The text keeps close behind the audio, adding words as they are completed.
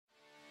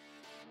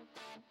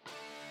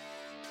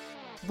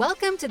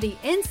Welcome to the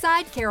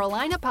Inside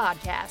Carolina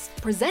podcast,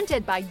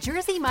 presented by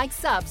Jersey Mike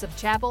Subs of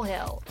Chapel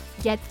Hill.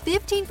 Get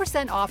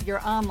 15% off your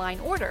online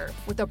order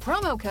with the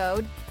promo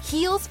code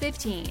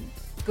HEELS15.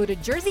 Go to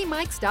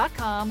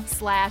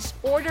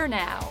jerseymikes.com/order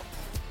now.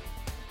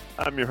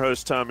 I'm your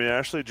host, Tommy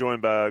Ashley,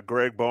 joined by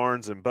Greg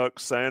Barnes and Buck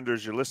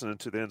Sanders. You're listening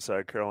to the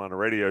Inside Carolina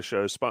radio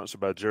show, sponsored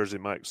by Jersey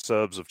Mike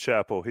Subs of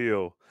Chapel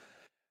Hill.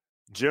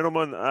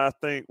 Gentlemen, I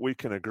think we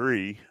can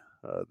agree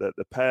that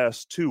the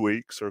past 2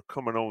 weeks, or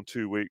coming on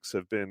 2 weeks,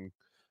 have been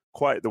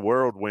quite the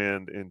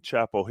whirlwind in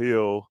Chapel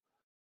Hill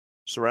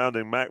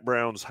surrounding Mack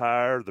Brown's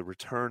hire, the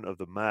return of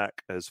the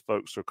Mack, as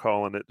folks are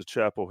calling it, to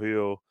Chapel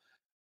Hill.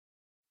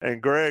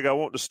 And Greg, I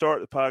want to start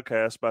the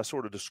podcast by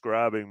sort of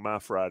describing my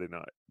Friday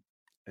night.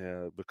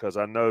 Because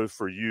I know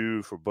for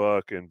you, for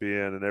Buck and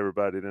Ben and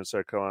everybody in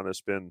South Carolina,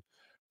 it's been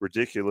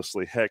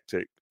ridiculously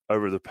hectic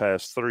over the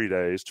past 3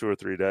 days, 2 or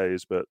 3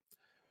 days. But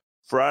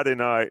Friday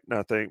night, and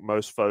I think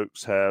most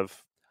folks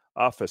have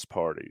office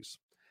parties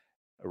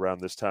around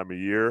this time of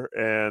year,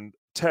 and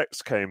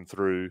text came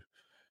through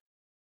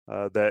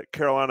that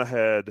Carolina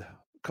had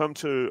come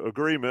to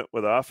agreement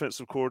with an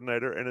offensive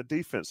coordinator and a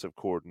defensive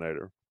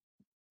coordinator,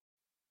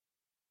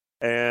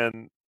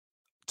 and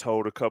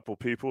told a couple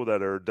people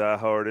that are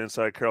diehard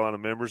Inside Carolina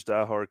members,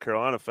 diehard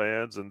Carolina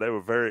fans, and they were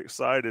very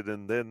excited.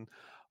 And then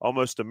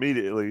almost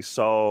immediately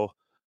saw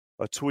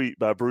a tweet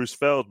by Bruce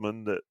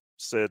Feldman that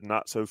said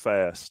 "not so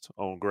fast"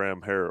 on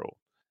Graham Harrell.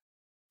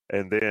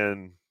 And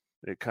then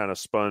it kind of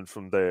spun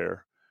from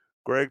there.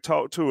 Greg,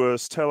 talk to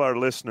us, tell our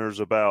listeners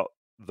about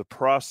the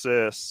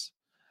process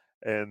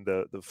and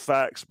the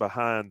facts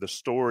behind the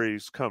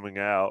stories coming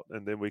out,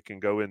 and then we can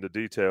go into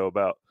detail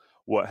about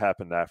what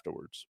happened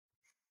afterwards.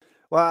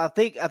 Well, I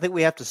think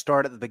we have to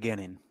start at the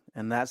beginning,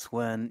 and that's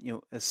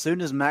when, as soon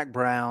as Mack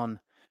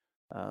Brown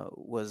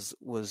was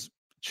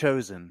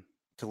chosen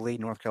to lead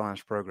North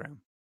Carolina's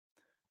program,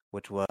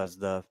 which was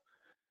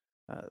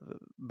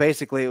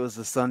basically it was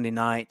the Sunday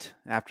night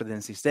after the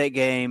NC State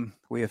game.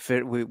 We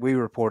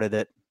reported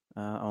it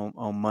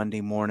on Monday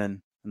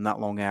morning,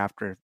 not long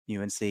after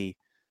UNC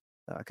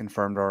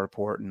confirmed our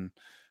report and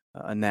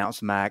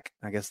announced Mack,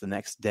 I guess, the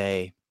next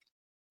day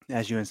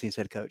as UNC's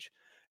head coach.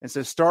 And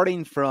so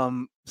starting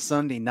from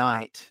Sunday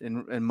night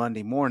and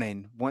Monday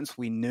morning, once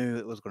we knew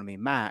it was going to be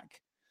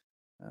Mack,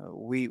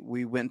 we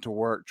went to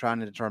work trying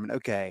to determine,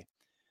 okay,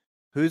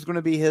 who's going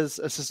to be his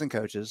assistant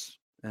coaches,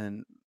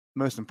 and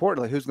most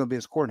importantly, who's going to be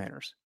his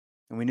coordinators.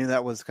 And we knew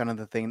that was kind of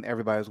the thing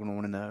everybody was going to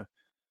want to know.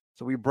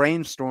 So we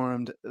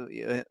brainstormed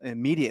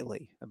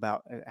immediately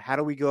about how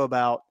do we go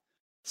about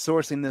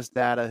sourcing this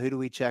data, who do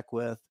we check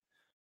with,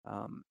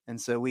 and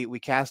so we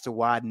cast a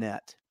wide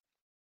net.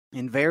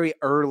 And very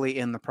early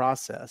in the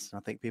process, I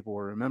think people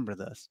will remember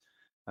this,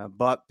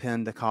 Buck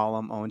penned a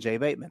column on Jay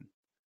Bateman,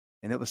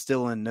 and it was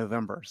still in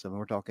November. So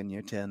we're talking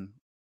 10,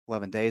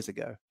 11 days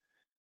ago,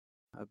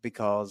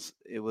 because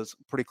it was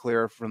pretty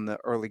clear from the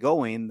early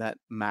going that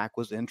Mack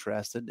was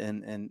interested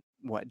in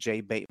what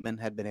Jay Bateman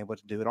had been able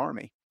to do at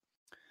Army.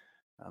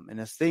 And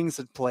as things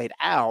had played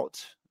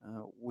out,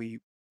 we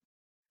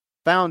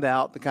found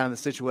out the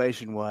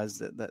situation was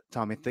that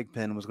Tommy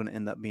Thigpen was going to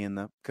end up being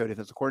the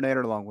co-defensive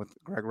coordinator along with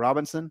Greg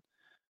Robinson.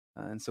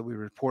 And so we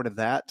reported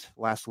that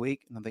last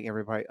week, and I think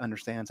everybody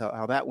understands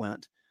how that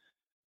went.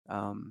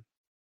 And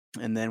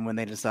then when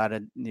they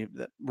decided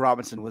that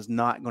Robinson was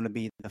not going to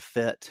be the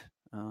fit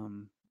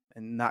and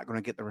not going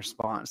to get the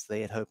response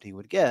they had hoped he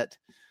would get,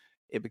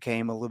 it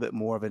became a little bit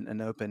more of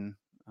an open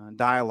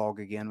dialogue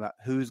again about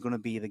who's going to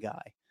be the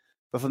guy.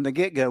 But from the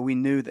get-go, we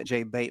knew that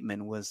Jay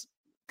Bateman was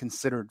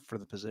considered for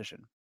the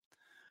position.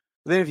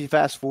 But then if you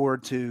fast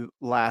forward to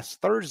last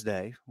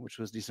Thursday, which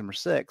was December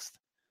 6th,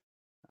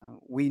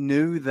 we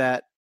knew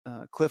that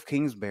Cliff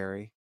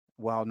Kingsbury,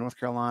 while North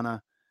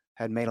Carolina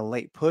had made a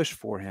late push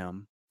for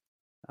him,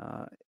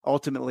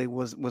 ultimately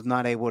was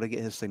not able to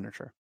get his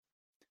signature.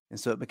 And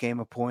so it became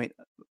a point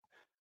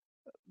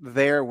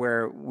there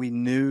where we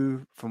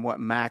knew from what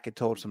Mack had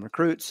told some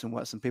recruits and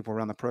what some people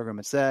around the program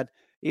had said,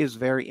 he was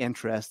very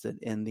interested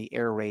in the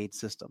air raid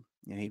system.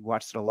 He'd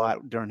watched it a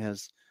lot during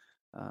his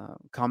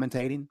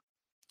commentating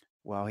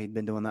while he'd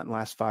been doing that in the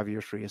last 5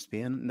 years for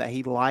ESPN, and that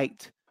he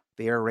liked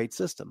the air raid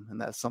system,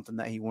 and that's something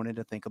that he wanted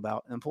to think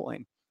about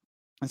employing.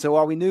 And so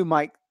while we knew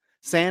Mike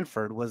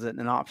Sanford was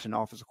an option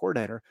offensive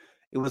coordinator,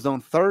 it was on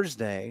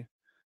Thursday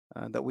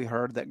that we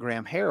heard that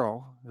Graham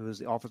Harrell, who was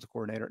the offensive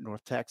coordinator at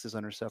North Texas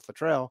under Seth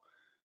Luttrell,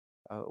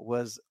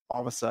 was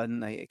all of a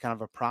sudden a kind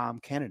of a prime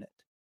candidate.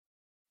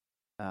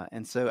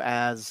 And so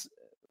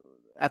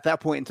at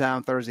that point in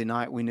time, Thursday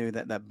night, we knew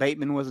that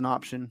Bateman was an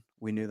option.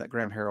 We knew that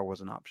Graham Harrell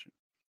was an option.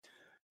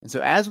 And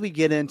so as we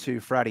get into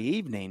Friday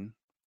evening,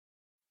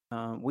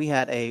 we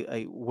had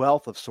a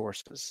wealth of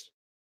sources,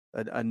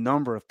 a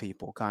number of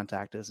people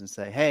contact us and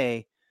say,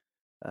 hey,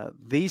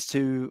 these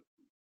two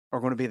are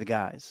going to be the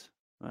guys.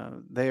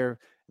 They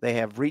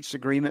have reached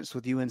agreements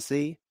with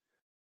UNC,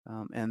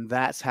 and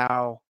that's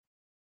how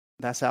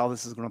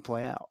this is going to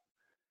play out.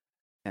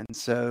 And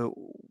so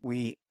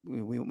we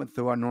went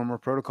through our normal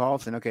protocol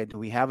saying, okay, do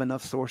we have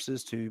enough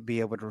sources to be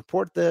able to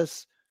report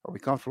this? Are we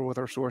comfortable with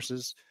our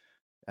sources?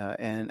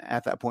 And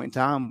at that point in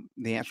time,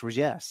 the answer was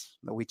yes.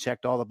 That we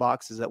checked all the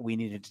boxes that we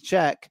needed to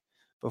check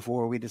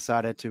before we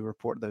decided to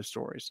report those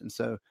stories. And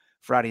so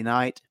Friday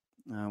night,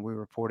 we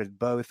reported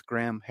both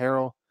Graham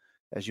Harrell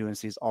as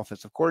UNC's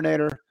offensive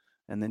coordinator,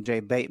 and then Jay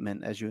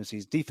Bateman as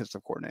UNC's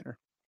defensive coordinator.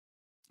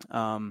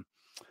 And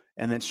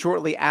then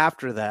shortly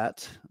after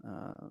that,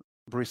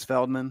 Bruce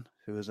Feldman,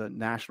 who is a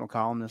national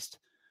columnist,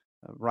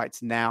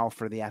 writes now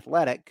for The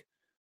Athletic,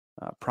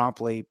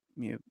 promptly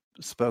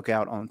spoke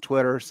out on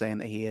Twitter saying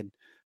that he had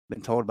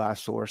been told by a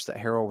source that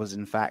Harrell was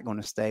in fact going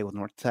to stay with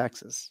North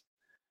Texas.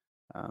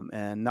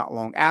 And not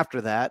long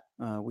after that,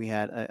 we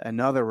had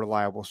another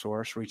reliable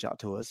source reach out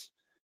to us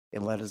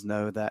and let us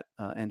know that,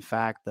 in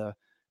fact, the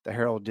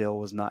Harrell deal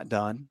was not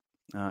done,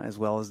 as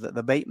well as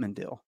the Bateman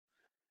deal.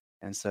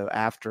 And so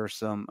after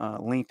some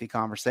lengthy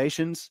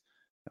conversations,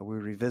 we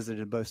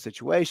revisited both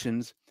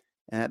situations.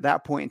 And at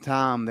that point in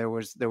time, there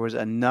was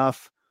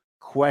enough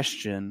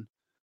question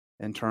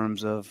in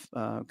terms of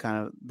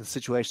kind of the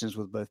situations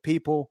with both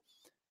people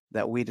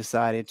that we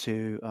decided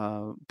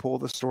to pull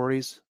the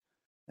stories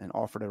and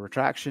offered a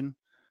retraction.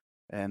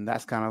 And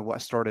that's kind of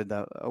what started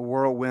a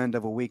whirlwind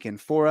of a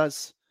weekend for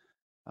us.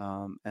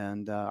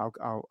 And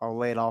I'll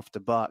lay it off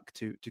to Buck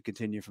to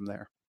continue from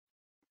there.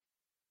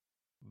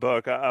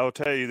 Buck, I'll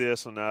tell you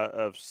this, and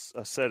I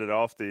said it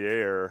off the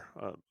air,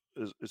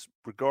 is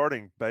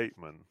regarding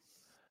Bateman.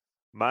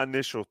 My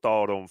initial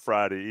thought on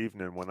Friday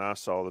evening when I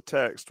saw the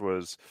text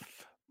was,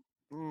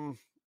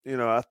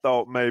 I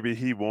thought maybe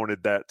he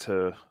wanted that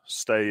to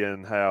stay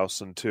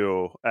in-house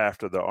until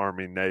after the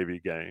Army-Navy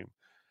game.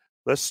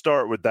 Let's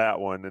start with that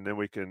one, and then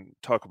we can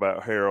talk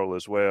about Harrell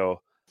as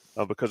well,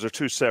 because they're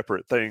two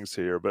separate things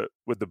here. But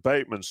with the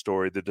Bateman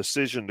story, the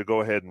decision to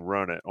go ahead and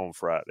run it on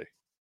Friday.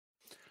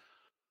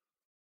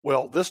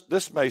 Well,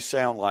 this may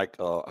sound like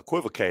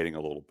equivocating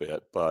a little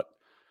bit, but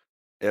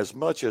as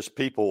much as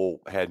people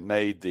had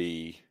made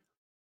the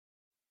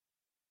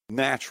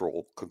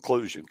natural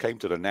conclusion, came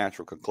to the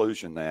natural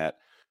conclusion that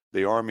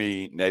the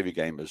Army-Navy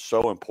game is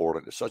so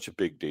important, it's such a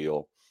big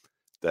deal,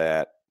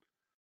 that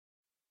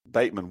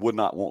Bateman would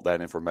not want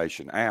that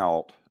information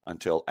out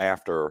until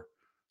after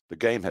the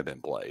game had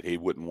been played. He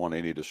wouldn't want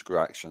any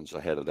distractions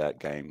ahead of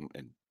that game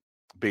and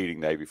beating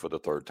Navy for the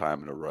third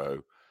time in a row.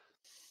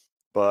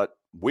 But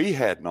we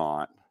did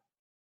not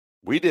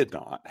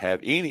have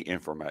any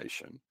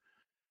information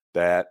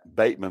that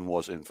Bateman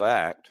was in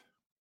fact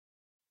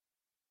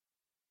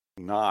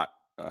not,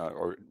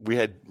 or we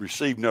had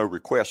received no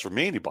request from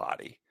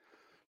anybody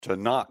to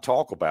not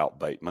talk about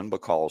Bateman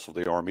because of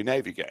the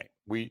Army-Navy game.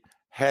 We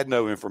had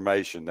no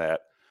information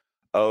that,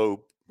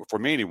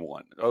 from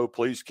anyone,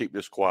 please keep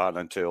this quiet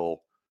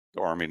until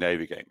the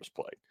Army-Navy game is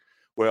played.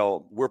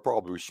 Well, we're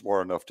probably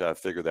smart enough to have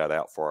figured that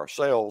out for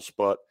ourselves,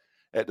 but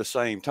at the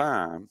same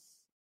time,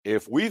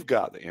 if we've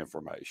got the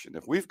information,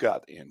 if we've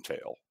got the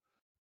intel,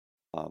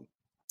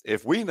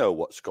 if we know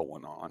what's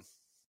going on,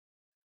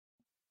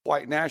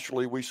 quite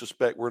naturally, we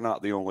suspect we're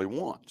not the only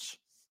ones.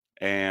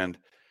 And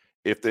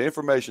if the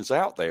information's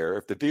out there,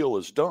 if the deal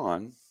is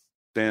done,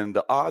 then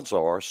the odds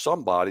are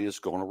somebody is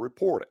going to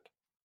report it.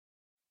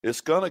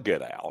 It's going to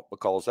get out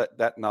because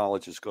that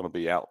knowledge is going to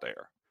be out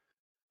there.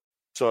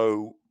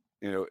 So,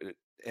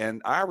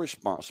 and our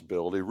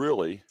responsibility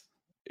really,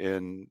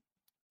 in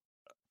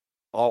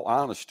all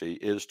honesty,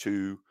 is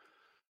to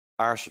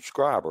our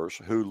subscribers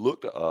who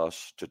look to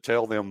us to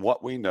tell them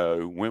what we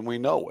know when we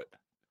know it.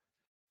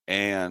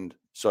 And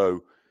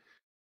so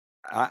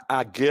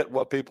I get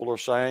what people are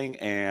saying.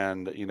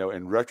 And,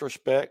 in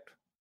retrospect,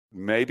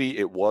 maybe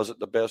it wasn't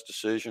the best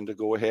decision to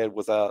go ahead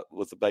with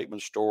the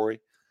Bateman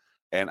story.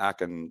 And I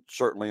can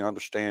certainly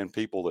understand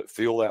people that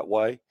feel that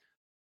way.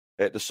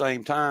 At the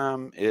same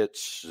time,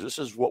 this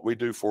is what we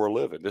do for a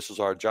living. This is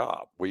our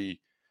job. We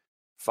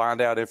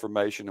find out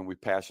information and we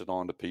pass it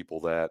on to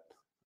people that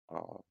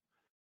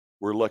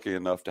we're lucky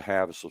enough to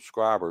have as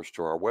subscribers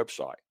to our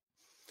website.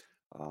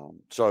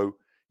 So,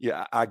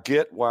 yeah, I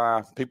get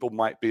why people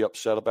might be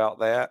upset about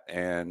that,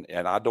 and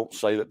I don't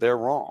say that they're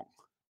wrong.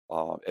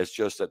 It's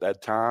just at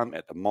that time,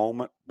 at the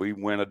moment, we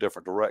went a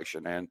different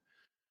direction, and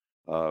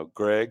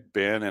Greg,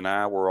 Ben, and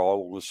I were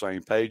all on the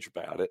same page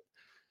about it,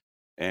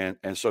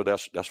 and so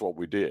that's what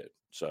we did.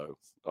 So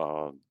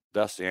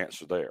that's the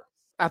answer there.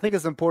 I think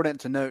it's important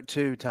to note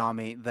too,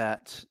 Tommy,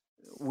 that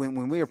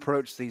when we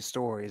approach these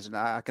stories, and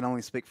I can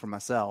only speak for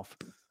myself,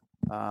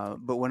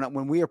 but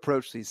when we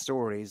approach these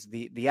stories,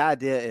 the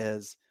idea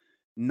is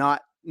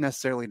not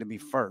necessarily to be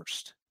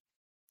first.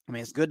 I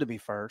mean, it's good to be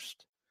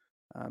first,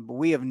 but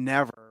we've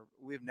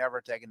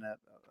never taken a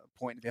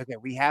point of view, okay,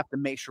 we have to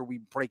make sure we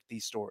break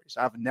these stories.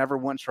 I've never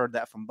once heard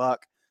that from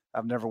Buck.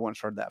 I've never once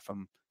heard that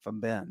from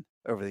Ben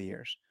over the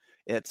years.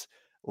 It's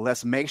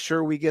let's make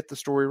sure we get the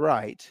story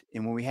right,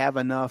 and when we have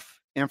enough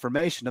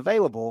information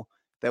available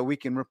that we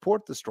can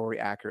report the story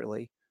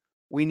accurately,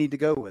 we need to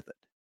go with it.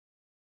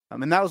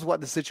 And that was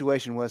what the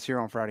situation was here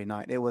on Friday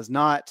night. It was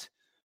not,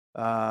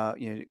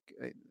 hemming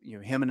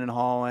and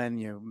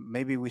hawing,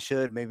 maybe we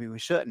should, maybe we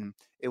shouldn't.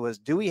 It was,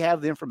 do we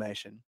have the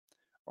information?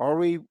 Are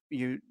we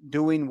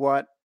doing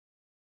what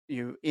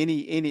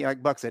any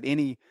like Buck said,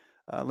 any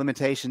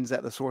limitations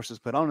that the sources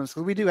put on us,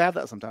 because we do have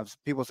that sometimes.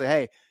 People say,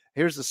 hey,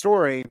 here's the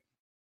story,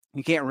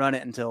 you can't run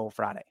it until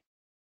Friday.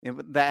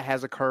 That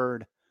has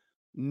occurred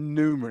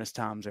numerous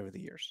times over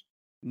the years,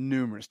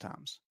 numerous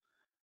times.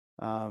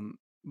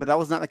 But that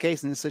was not the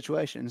case in this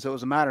situation. So it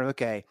was a matter of,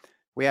 okay,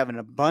 we have an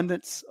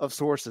abundance of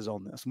sources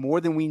on this,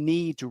 more than we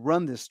need to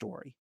run this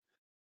story.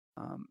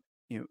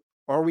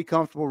 Are we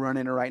comfortable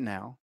running it right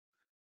now?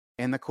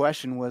 And the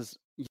question was,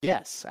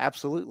 yes,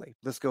 absolutely.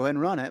 Let's go ahead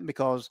and run it,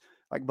 because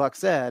like Buck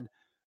said,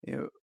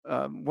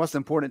 what's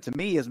important to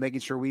me is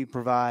making sure we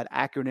provide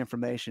accurate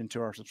information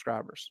to our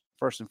subscribers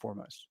first and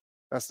foremost.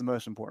 That's the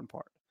most important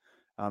part.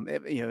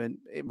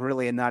 It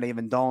really had not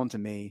even dawned to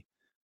me,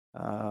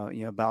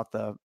 about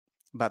the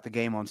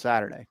game on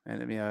Saturday.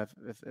 And if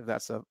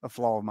that's a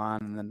flaw of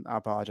mine, then I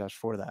apologize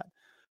for that.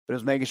 But it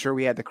was making sure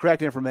we had the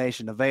correct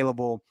information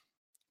available.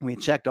 We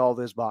checked all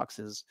those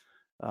boxes.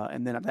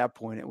 And then at that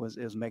point, it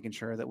was making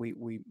sure that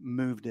we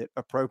moved it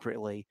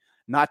appropriately,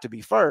 not to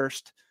be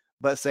first,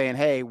 but saying,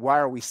 hey, why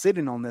are we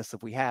sitting on this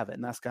if we have it?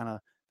 And that's kind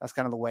of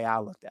the way I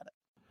looked at it.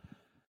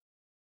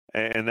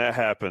 And that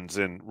happens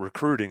in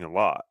recruiting a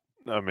lot.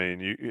 I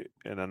mean,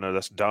 and I know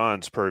that's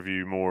Don's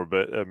purview more,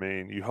 but I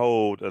mean, you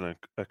hold a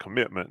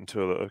commitment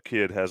until a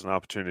kid has an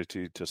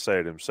opportunity to say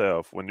it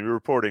himself. When you're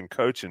reporting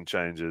coaching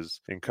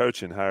changes and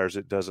coaching hires,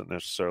 it doesn't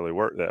necessarily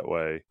work that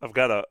way. I've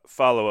got a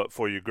follow-up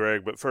for you,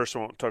 Greg, but first I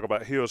want to talk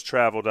about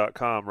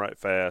HeelsTravel.com right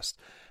fast.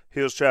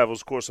 Heels Travel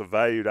is, of course, a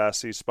valued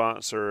IC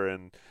sponsor,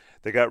 and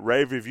they got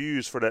rave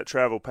reviews for that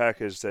travel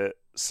package that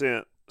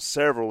sent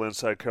several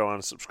Inside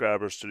Carolina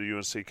subscribers to the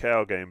UNC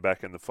Cal game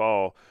back in the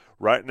fall.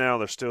 Right now,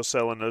 they're still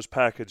selling those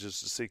packages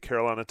to see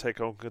Carolina take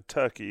on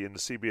Kentucky in the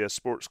CBS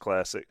Sports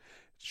Classic,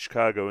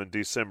 Chicago, in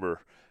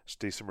December. It's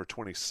December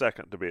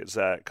 22nd to be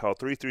exact. Call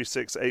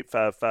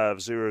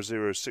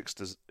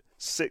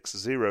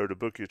 336-855-0060 to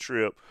book your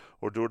trip,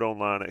 or do it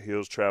online at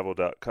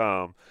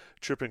heelstravel.com.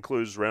 Trip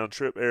includes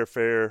round-trip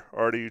airfare,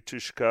 RDU to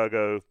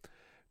Chicago,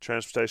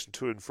 transportation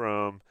to and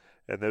from,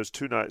 and those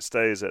 2-night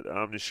stays at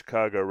Omni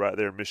Chicago right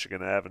there in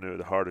Michigan Avenue at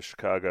the heart of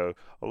Chicago,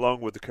 along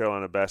with the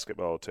Carolina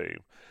basketball team.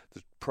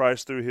 The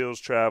price through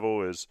Heels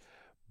Travel is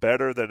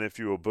better than if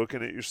you were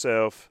booking it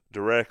yourself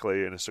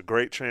directly, and it's a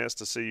great chance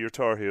to see your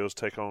Tar Heels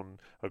take on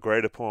a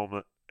great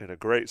opponent in a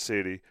great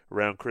city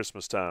around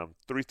Christmas time.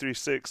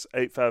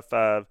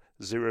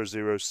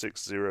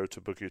 336-855-0060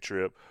 to book your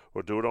trip,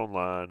 or do it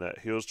online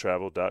at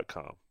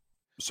heelstravel.com.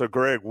 So,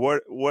 Greg,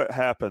 what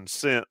happened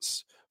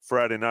since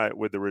Friday night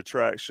with the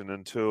retraction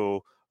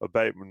until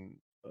abatement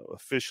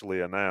officially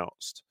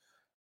announced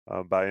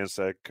by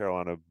Inside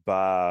Carolina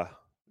by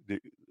the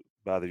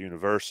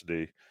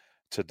university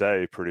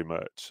today, pretty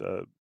much?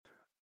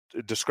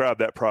 Describe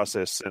that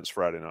process since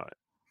Friday night.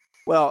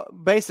 Well,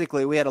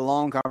 basically, we had a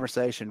long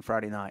conversation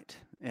Friday night,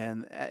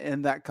 and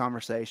in that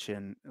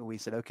conversation, we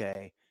said,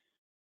 okay,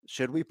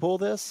 should we pull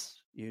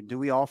this? Do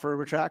we offer a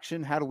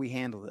retraction? How do we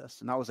handle this?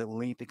 And that was a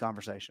lengthy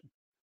conversation.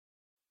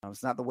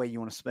 It's not the way you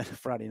want to spend a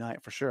Friday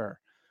night, for sure.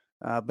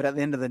 But at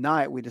the end of the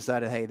night, we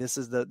decided, hey, this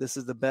is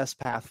the best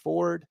path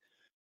forward.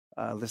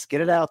 Let's get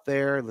it out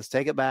there. Let's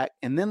take it back,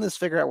 and then let's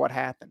figure out what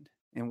happened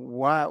and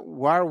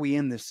why are we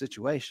in this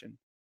situation?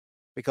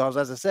 Because,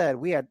 as I said,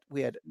 we had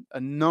a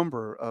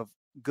number of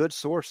good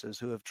sources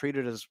who have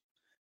treated us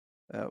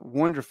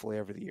wonderfully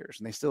over the years,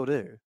 and they still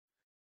do.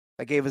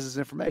 That gave us this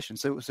information.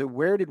 So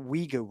where did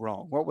we go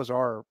wrong? What was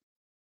our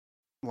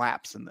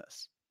lapse in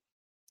this?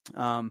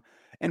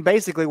 And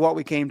basically, what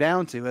we came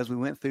down to as we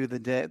went through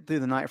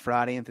the night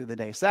Friday and through the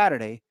day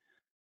Saturday,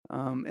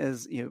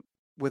 is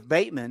with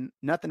Bateman,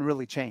 nothing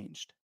really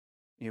changed.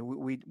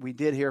 We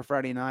did hear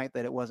Friday night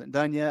that it wasn't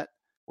done yet,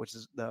 which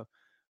is the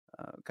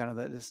kind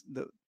of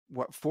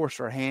what forced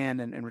our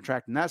hand and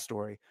retracting that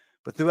story.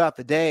 But throughout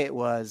the day, it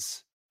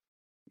was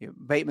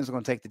Bateman's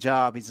going to take the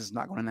job. He's just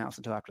not going to announce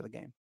until after the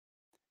game.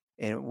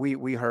 And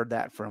we heard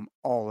that from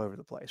all over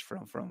the place,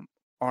 from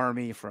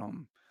Army,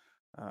 from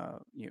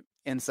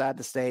inside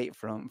the state,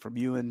 from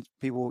UN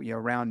people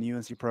around the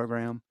UNC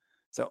program.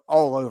 So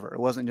all over. It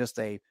wasn't just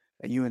a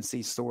UNC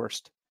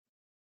sourced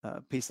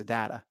piece of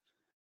data.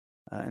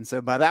 And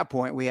so by that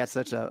point, we had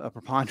such a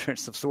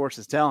preponderance of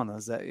sources telling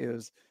us that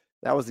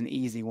that was an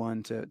easy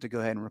one to go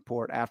ahead and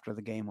report after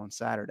the game on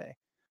Saturday.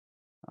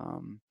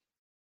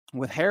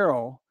 With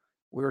Harrell,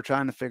 we were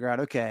trying to figure out,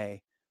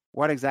 okay,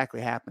 what exactly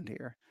happened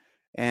here?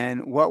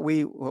 And what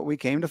we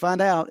came to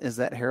find out is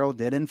that Harrell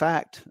did, in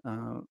fact,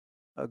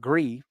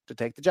 agree to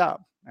take the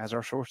job, as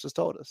our sources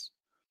told us.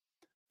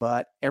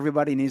 But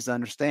everybody needs to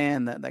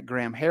understand that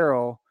Graham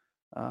Harrell,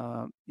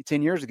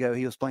 10 years ago,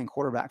 he was playing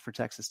quarterback for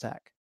Texas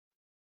Tech.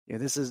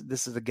 This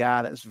is a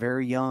guy that's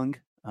very young.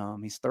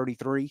 He's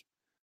 33.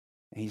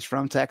 He's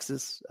from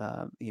Texas.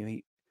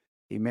 He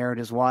married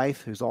his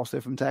wife, who's also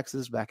from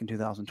Texas, back in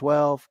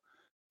 2012.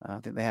 I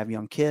think they have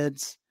young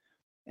kids.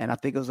 And I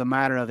think it was a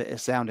matter of it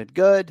sounded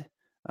good.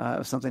 It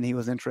was something he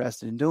was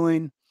interested in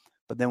doing.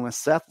 But then when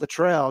Seth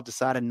Littrell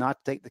decided not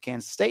to take the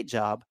Kansas State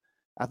job,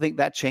 I think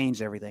that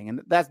changed everything.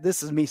 And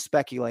this is me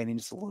speculating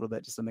just a little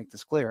bit, just to make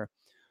this clear.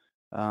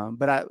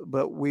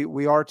 But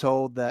we are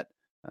told that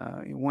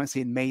once he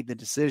had made the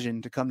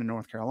decision to come to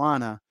North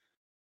Carolina,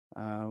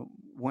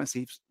 once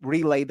he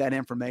relayed that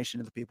information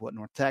to the people at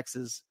North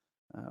Texas,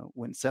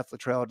 when Seth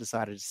Littrell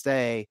decided to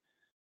stay,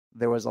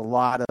 there was a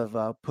lot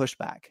of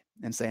pushback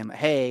and saying,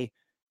 hey,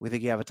 we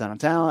think you have a ton of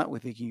talent. We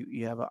think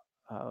you have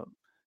a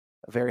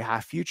very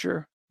high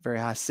future, very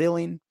high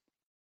ceiling.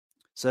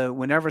 So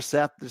whenever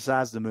Seth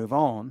decides to move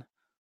on,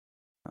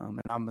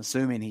 and I'm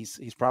assuming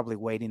he's probably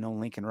waiting on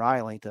Lincoln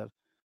Riley to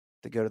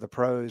go to the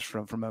pros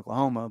from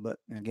Oklahoma. But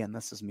again,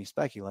 this is me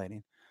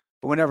speculating.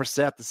 But whenever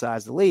Seth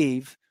decides to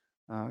leave,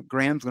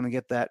 Graham's going to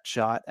get that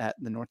shot at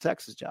the North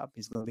Texas job.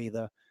 He's going to be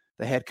the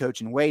head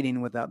coach in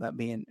waiting without that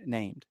being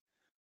named.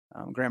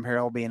 Graham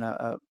Harrell being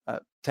a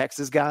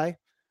Texas guy,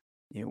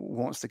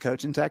 wants to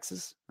coach in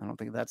Texas. I don't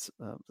think that's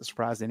a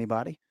surprise to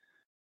anybody.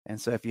 And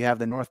so if you have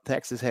the North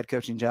Texas head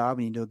coaching job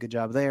and you do a good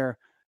job there,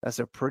 that's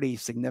a pretty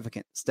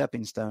significant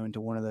stepping stone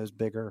to one of those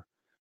bigger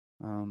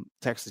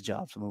Texas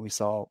jobs. I mean, we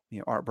saw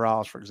Art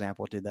Briles, for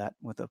example, did that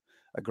with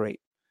a great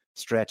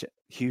stretch at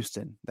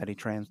Houston that he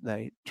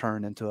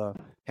turned into a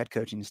head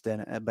coaching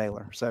stint at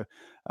Baylor. So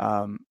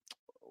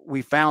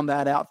we found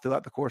that out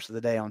throughout the course of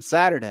the day on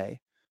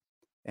Saturday.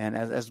 And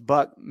as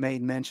Buck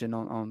made mention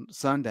on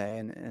Sunday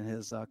in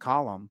his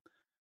column,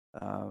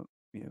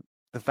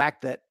 the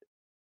fact that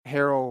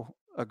Harrell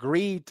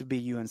agreed to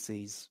be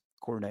UNC's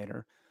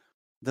coordinator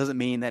doesn't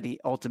mean that he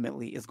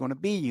ultimately is going to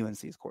be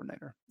UNC's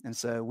coordinator. And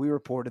so we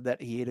reported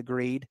that he had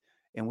agreed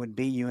and would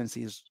be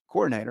UNC's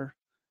coordinator,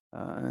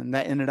 and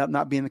that ended up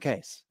not being the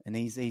case. And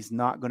he's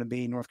not going to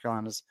be North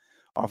Carolina's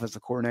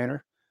offensive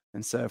coordinator.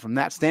 And so from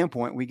that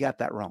standpoint, we got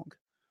that wrong.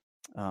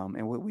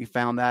 And we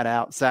found that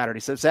out Saturday.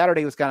 So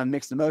Saturday was kind of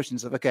mixed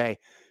emotions of, okay,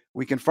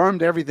 we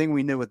confirmed everything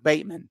we knew with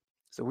Bateman.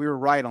 So we were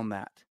right on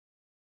that.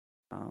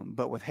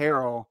 But with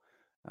Harrell,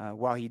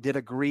 while he did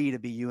agree to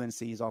be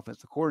UNC's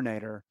offensive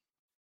coordinator,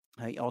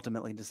 he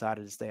ultimately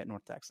decided to stay at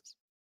North Texas.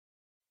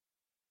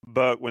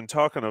 But when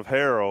talking of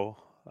Harrell,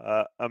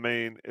 I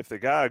mean, if the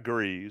guy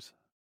agrees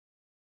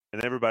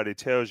and everybody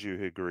tells you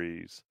he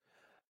agrees,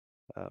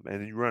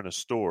 and you run a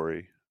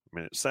story, I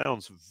mean, it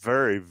sounds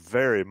very,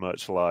 very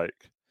much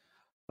like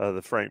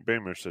the Frank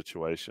Beamer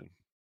situation.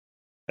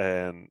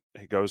 And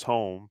he goes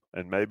home,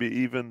 and maybe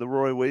even the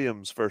Roy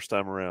Williams first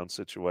time around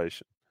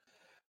situation.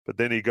 But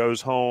then he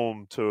goes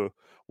home to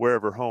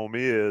wherever home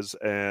is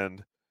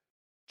and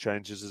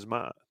changes his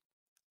mind.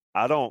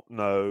 I don't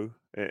know,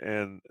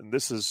 and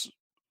this is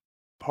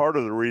part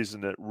of the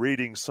reason that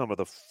reading some of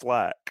the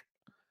flack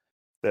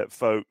that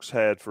folks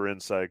had for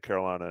Inside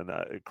Carolina,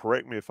 and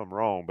correct me if I'm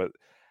wrong, but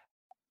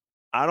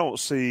I don't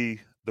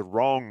see the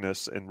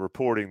wrongness in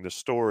reporting the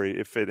story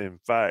if it in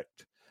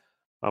fact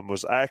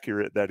was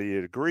accurate that he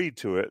had agreed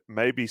to it,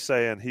 maybe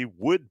saying he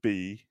would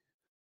be,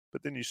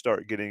 but then you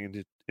start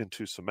getting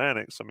into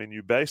semantics. I mean,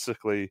 you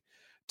basically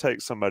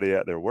take somebody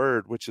at their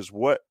word, which is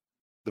what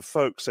the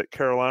folks at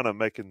Carolina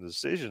making the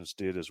decisions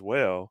did as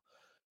well.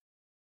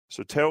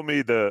 So tell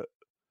me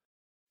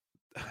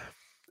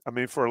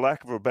for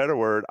lack of a better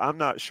word, I'm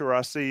not sure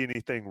I see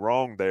anything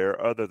wrong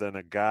there other than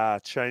a guy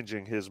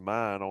changing his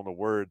mind on the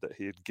word that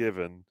he had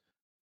given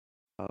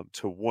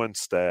to one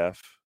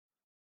staff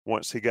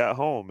once he got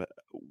home.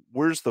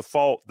 Where's the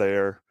fault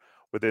there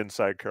with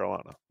Inside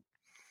Carolina?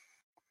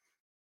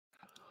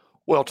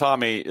 Well,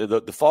 Tommy,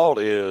 the fault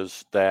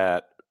is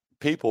that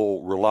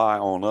people rely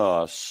on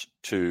us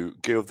to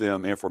give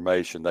them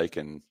information they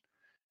can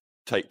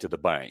take to the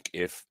bank.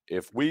 If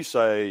we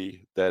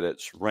say that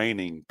it's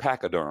raining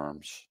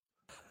pachyderms,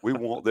 we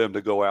want them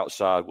to go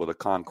outside with a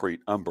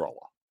concrete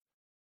umbrella.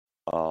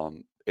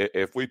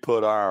 If we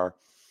put our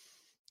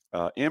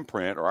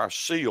imprint or our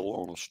seal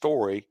on a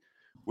story,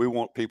 we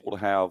want people to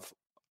have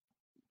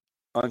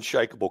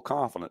unshakable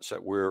confidence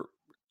that we're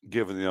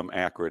giving them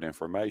accurate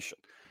information.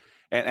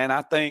 And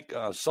I think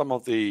some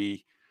of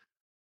the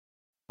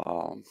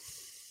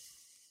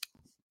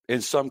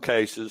in some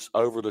cases,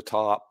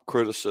 over-the-top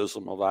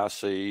criticism of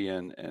IC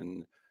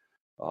and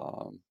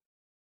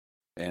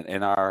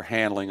our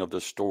handling of the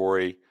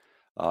story,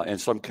 in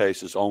some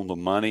cases, on the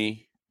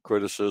money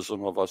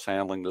criticism of us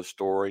handling the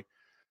story.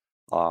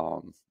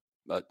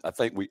 But I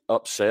think we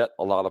upset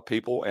a lot of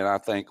people, and I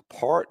think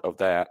part of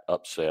that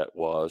upset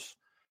was,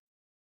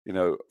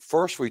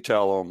 first we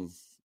tell them,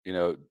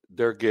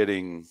 they're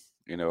getting,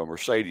 a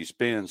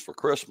Mercedes-Benz for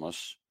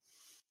Christmas,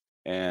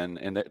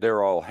 and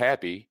they're all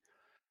happy.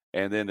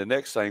 And then the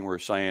next thing we're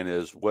saying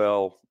is,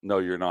 well, no,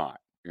 you're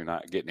not. You're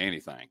not getting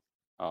anything.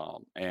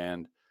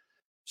 And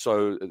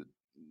so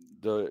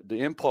the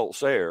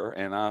impulse there,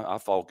 and I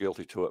fall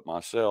guilty to it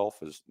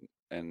myself,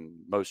 and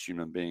most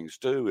human beings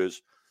do,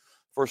 is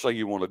first thing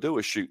you want to do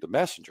is shoot the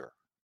messenger,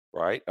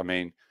 right? I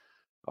mean,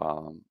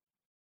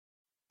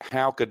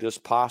 how could this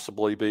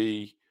possibly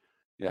be?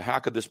 How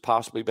could this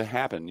possibly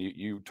happen?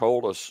 You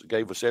told us,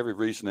 gave us every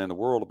reason in the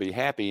world to be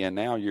happy, and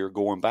now you're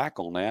going back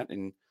on that,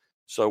 and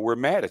so we're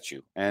mad at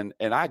you. And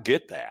I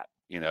get that.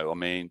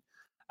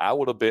 I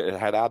would have been,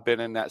 had I been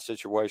in that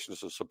situation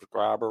as a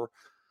subscriber,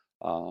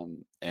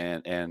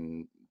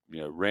 and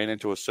ran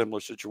into a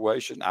similar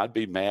situation, I'd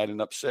be mad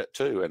and upset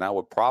too. And I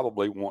would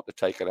probably want to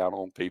take it out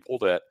on people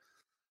that,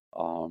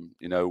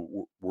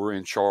 were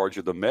in charge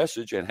of the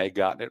message and had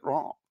gotten it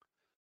wrong.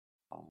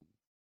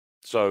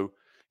 So,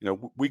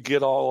 we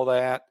get all of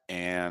that,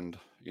 and,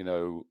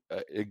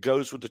 it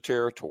goes with the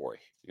territory.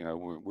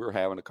 We're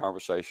having a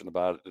conversation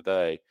about it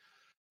today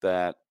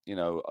that,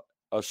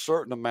 a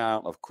certain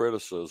amount of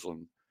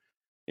criticism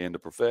in the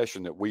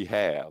profession that we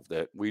have,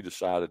 that we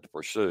decided to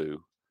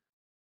pursue,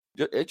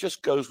 it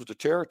just goes with the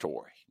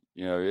territory.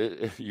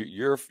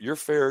 You're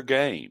fair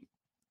game,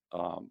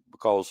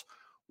 because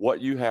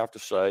what you have to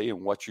say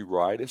and what you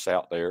write is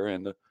out there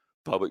in the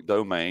public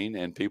domain,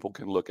 and people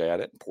can look at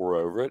it and pore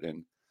over it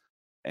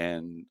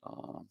and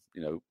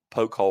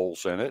poke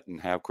holes in it and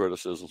have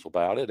criticisms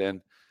about it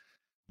and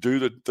do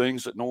the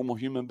things that normal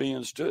human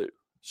beings do.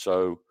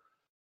 So,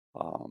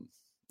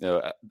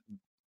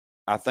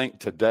 I think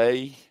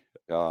today,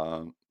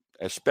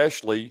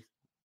 especially,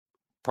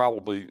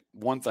 probably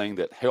one thing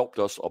that helped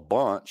us a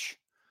bunch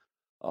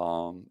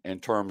in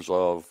terms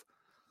of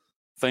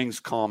things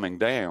calming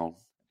down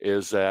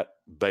is that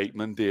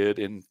Bateman did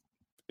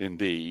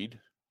indeed,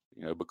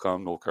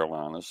 become North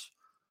Carolina's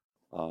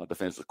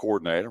defensive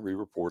coordinator. We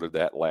reported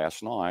that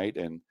last night,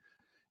 and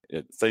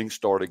things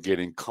started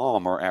getting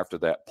calmer after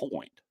that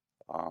point,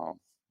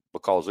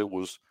 because it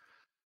was,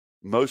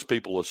 most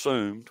people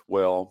assumed,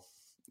 well,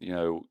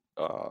 you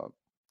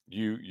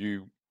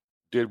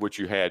did what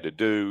you had to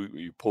do.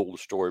 You pulled the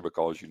story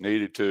because you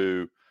needed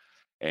to,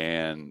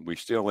 and we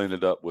still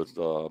ended up with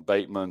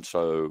Bateman.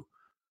 So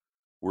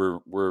we're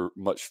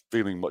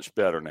feeling much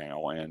better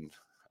now, and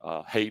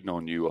hating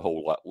on you a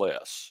whole lot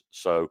less.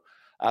 So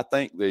I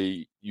think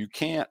you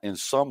can't in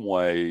some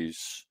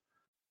ways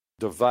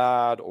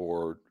divide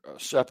or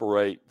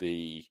separate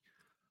the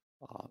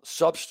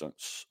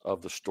substance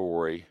of the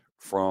story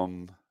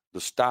from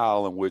the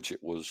style in which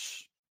it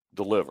was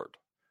delivered.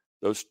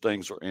 Those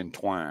things are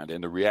entwined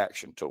in the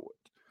reaction to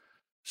it.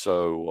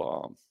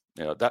 So,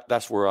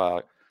 that's where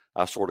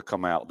I sort of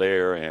come out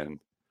there. And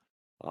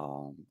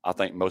I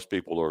think most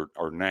people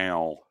are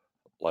now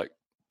like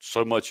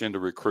so much into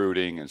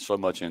recruiting and so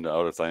much into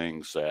other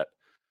things that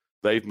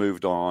they've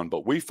moved on.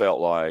 But we felt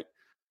like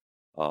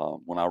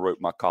when I wrote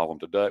my column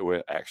today,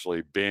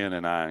 actually Ben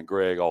and I and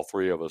Greg, all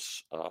three of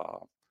us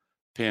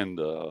penned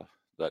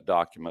that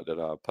document that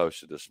I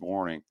posted this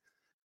morning.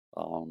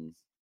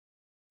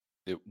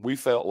 We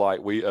felt like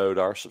we owed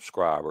our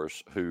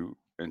subscribers who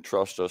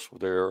entrust us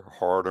with their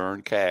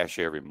hard-earned cash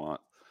every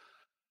month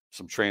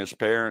some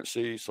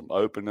transparency, some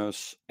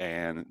openness,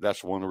 and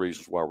that's one of the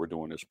reasons why we're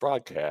doing this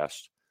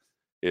broadcast,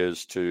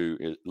 is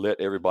to let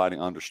everybody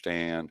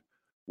understand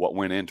what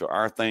went into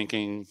our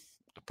thinking,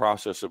 the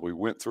process that we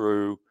went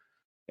through,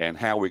 and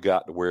how we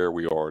got to where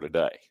we are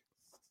today.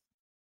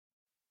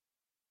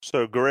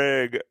 So,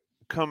 Greg,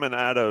 coming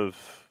out of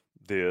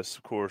this,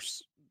 of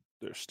course,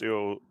 there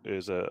still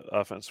is an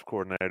offensive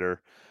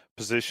coordinator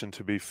position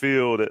to be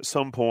filled at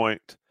some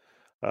point.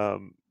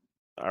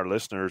 Our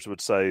listeners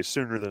would say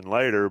sooner than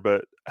later,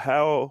 but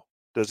how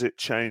does it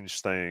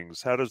change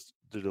things? How does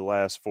the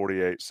last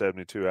 48,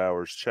 72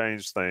 hours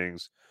change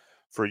things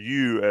for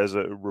you as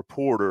a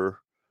reporter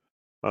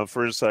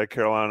for Inside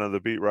Carolina, the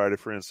beat writer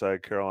for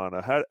Inside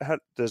Carolina? How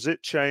does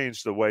it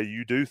change the way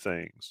you do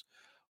things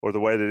or the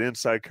way that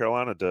Inside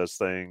Carolina does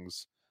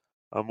things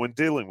when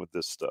dealing with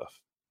this stuff?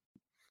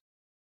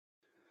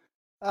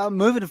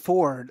 Moving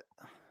forward,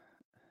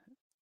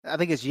 I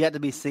think it's yet to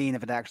be seen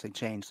if it actually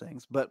changed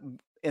things. But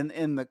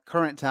in the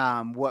current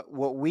time, what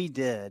we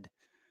did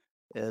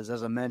is,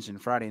 as I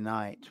mentioned, Friday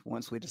night,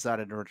 once we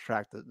decided to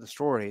retract the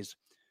stories,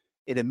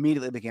 it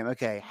immediately became,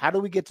 okay, how do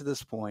we get to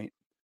this point?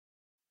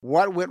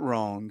 What went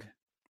wrong?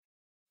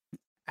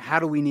 How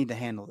do we need to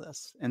handle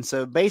this? And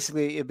so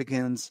basically it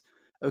begins,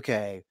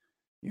 okay,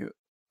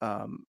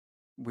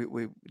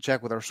 we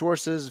check with our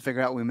sources,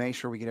 figure out, we make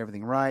sure we get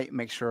everything right,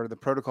 make sure the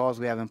protocols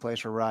we have in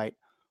place are right,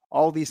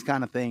 all these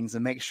kind of things,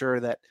 and make sure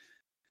that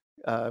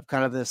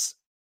kind of this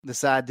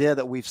idea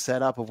that we've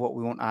set up of what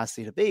we want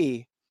IC to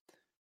be,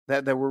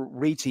 that we're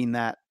reaching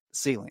that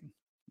ceiling,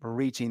 we're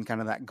reaching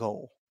kind of that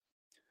goal.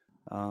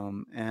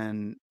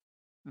 And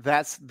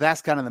that's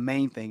kind of the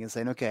main thing, is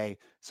saying, okay,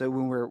 so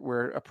when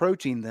we're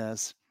approaching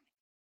this,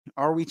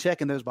 are we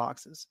checking those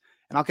boxes?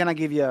 And I'll kind of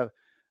give you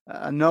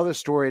another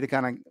story to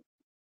kind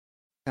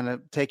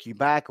of take you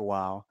back a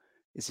while.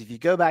 Is if you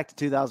go back to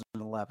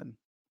 2011,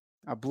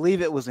 I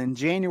believe it was in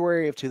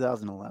January of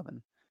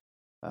 2011,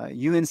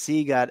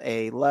 UNC got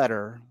a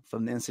letter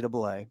from the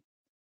NCAA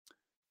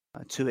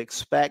to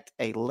expect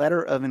a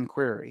letter of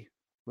inquiry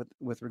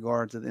with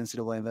regard to the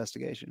NCAA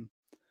investigation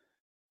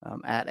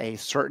at a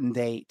certain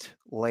date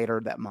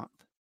later that month.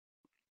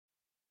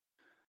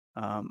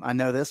 I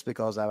know this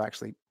because I've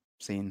actually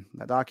seen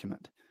that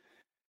document.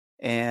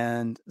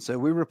 And so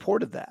we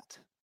reported that.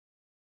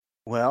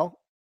 Well,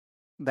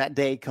 that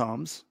day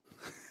comes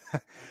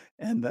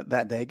and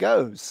that day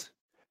goes,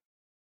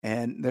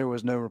 and there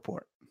was no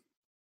report.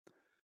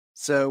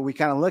 So we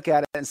kind of look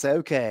at it and say,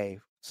 okay,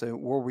 so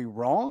were we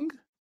wrong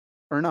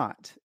or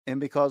not? and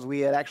because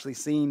we had actually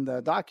seen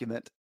the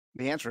document,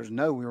 the answer is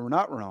no, we were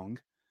not wrong,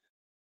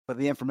 but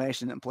the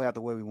information didn't play out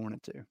the way we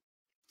wanted to.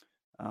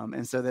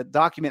 And so the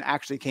document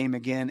actually came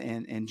again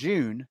in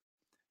June.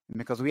 And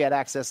because we had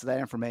access to that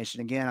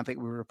information, again, I think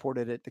we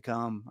reported it to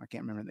come, I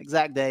can't remember the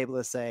exact day, but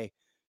let's say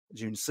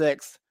June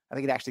 6th. I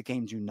think it actually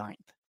came June 9th.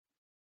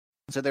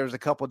 So there was a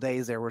couple of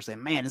days there where we're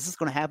saying, man, is this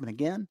going to happen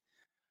again?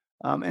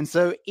 And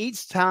so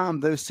each time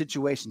those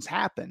situations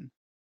happen,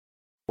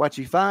 what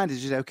you find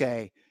is just,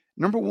 okay,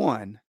 number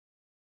one,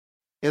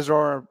 is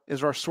our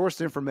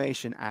source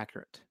information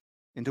accurate?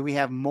 And do we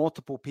have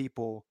multiple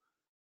people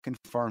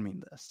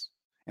confirming this?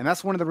 And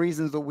that's one of the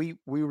reasons that we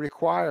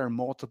require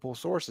multiple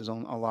sources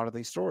on a lot of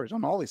these stories,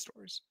 on all these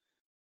stories.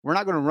 We're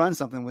not going to run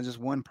something with just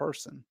one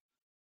person.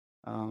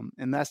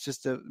 And that's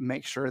just to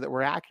make sure that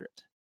we're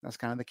accurate. That's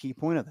kind of the key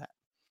point of that.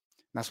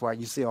 And that's why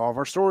you see all of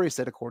our stories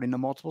said according to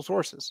multiple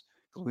sources,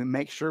 because we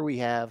make sure we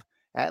have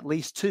at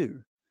least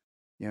two.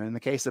 You know, in the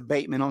case of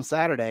Bateman on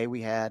Saturday,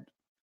 we had,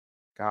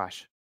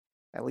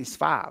 at least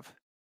 5.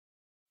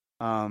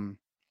 And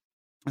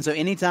so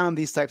anytime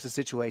these types of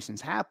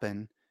situations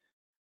happen,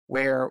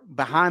 where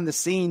behind the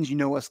scenes, you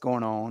know what's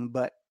going on,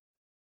 but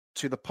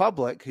to the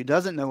public who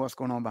doesn't know what's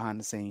going on behind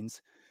the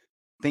scenes,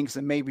 thinks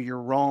that maybe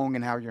you're wrong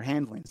in how you're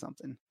handling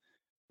something.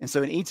 And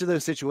so in each of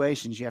those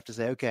situations, you have to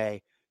say,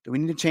 okay, do we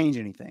need to change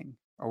anything?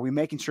 Are we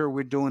making sure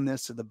we're doing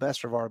this to the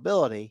best of our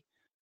ability?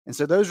 And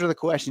so those are the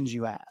questions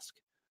you ask.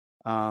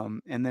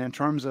 And then in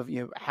terms of,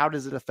 how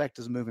does it affect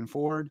us moving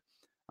forward?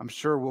 I'm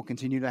sure we'll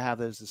continue to have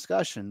those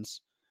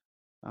discussions.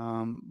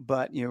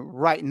 But,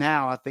 right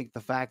now, I think the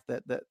fact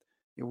that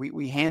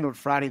we handled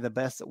Friday the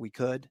best that we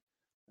could.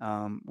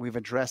 We've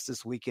addressed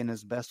this weekend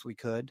as best we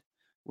could.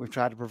 We've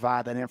tried to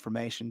provide that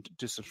information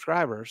to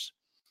subscribers.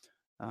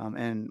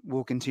 And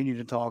we'll continue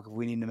to talk if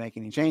we need to make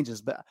any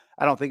changes. But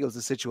I don't think it was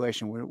a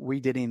situation where we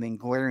did anything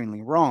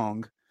glaringly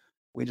wrong.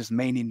 We just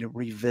may need to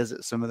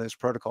revisit some of those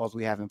protocols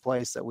we have in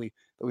place that we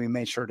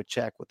made sure to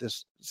check with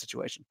this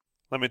situation.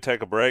 Let me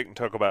take a break and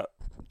talk about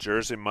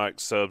Jersey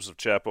Mike's Subs of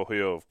Chapel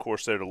Hill. Of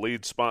course, they're the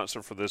lead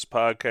sponsor for this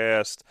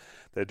podcast.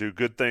 They do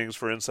good things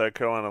for Inside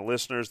Carolina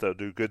listeners. They'll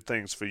do good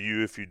things for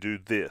you if you do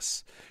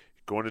this.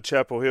 Going to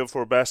Chapel Hill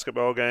for a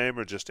basketball game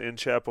or just in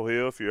Chapel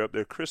Hill if you're up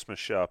there Christmas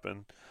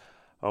shopping.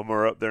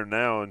 We're up there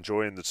now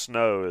enjoying the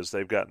snow as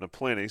they've gotten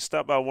aplenty.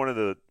 Stop by one of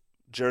the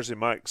Jersey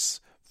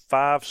Mike's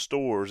 5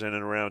 stores in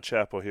and around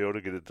Chapel Hill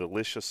to get a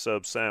delicious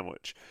sub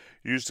sandwich.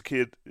 Use the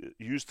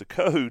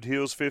code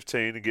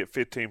HEELS15 to get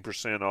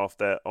 15% off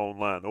that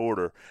online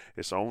order.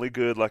 It's only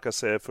good, like I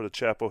said, for the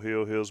Chapel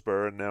Hill,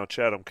 Hillsborough, and now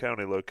Chatham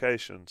County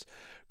locations.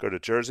 Go to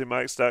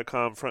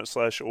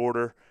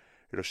jerseymikes.com/order.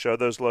 It'll show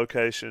those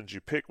locations.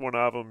 You pick one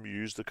of them, you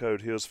use the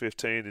code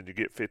HEELS15, and you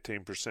get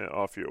 15%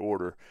 off your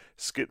order.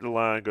 Skip the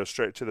line, go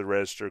straight to the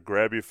register,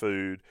 grab your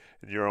food,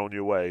 and you're on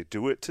your way.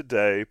 Do it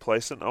today.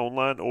 Place an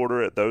online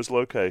order at those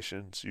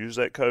locations. Use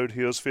that code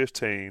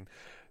HEELS15.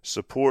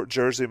 Support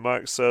Jersey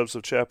Mike's Subs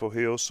of Chapel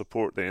Hill.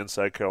 Support the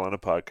Inside Carolina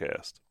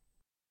podcast.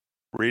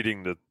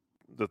 Reading the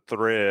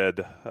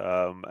thread,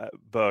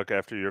 Buck,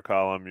 after your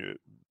column,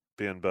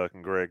 Ben, Buck,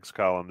 and Greg's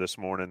column this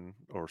morning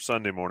or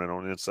Sunday morning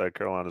on Inside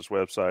Carolina's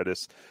website,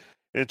 it's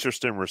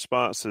interesting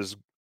responses.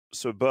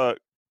 So, Buck,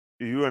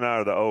 you and I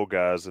are the old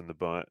guys in the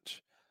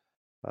bunch,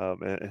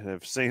 and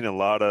have seen a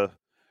lot of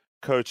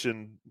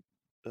coaching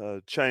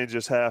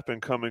changes happen,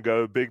 come and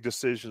go, big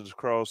decisions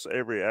across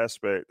every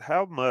aspect.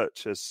 How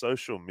much has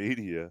social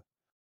media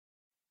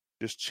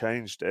just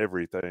changed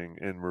everything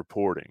in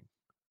reporting?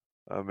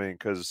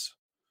 Because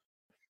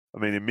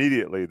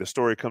immediately the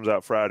story comes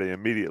out Friday,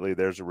 immediately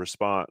there's a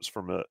response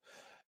from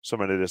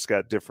somebody that's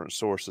got different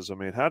sources.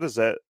 How does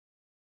that,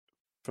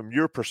 from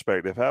your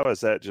perspective, how has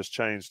that just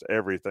changed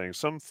everything?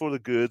 Some for the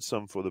good,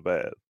 some for the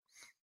bad.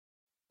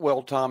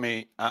 Well,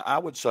 Tommy, I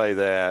would say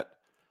that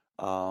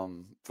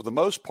for the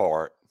most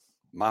part,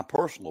 my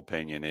personal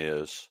opinion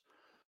is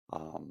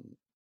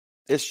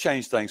it's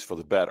changed things for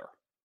the better.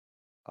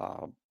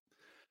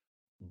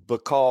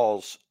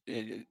 Because,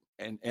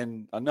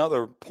 and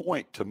another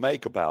point to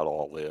make about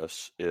all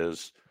this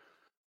is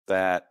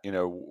that,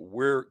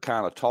 we're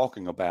kind of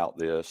talking about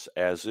this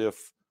as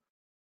if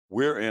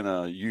we're in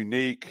a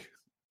unique,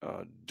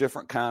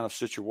 different kind of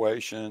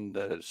situation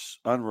that is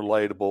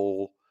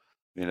unrelatable,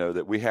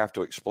 that we have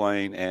to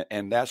explain.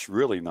 And that's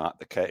really not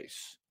the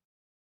case.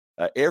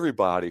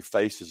 Everybody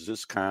faces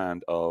this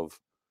kind of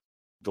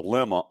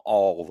dilemma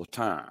all the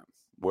time,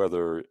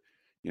 whether,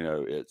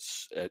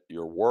 it's at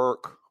your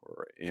work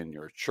or in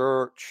your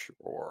church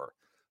or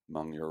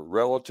among your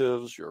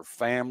relatives, your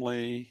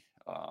family,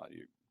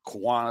 your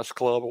Kiwanis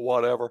Club or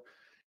whatever.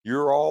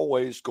 You're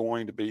always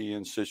going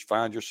to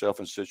find yourself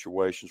in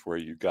situations where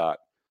you've got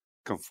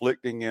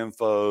conflicting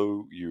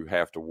info. You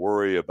have to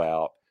worry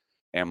about,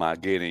 am I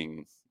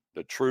getting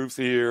the truth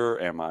here?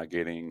 Am I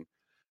getting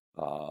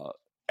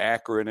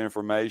accurate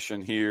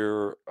information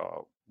here?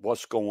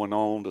 What's going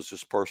on? Does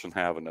this person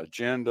have an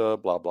agenda?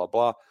 Blah, blah,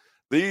 blah.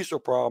 These are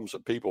problems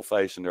that people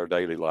face in their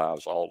daily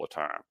lives all the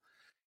time.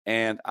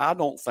 And I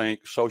don't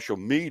think social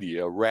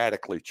media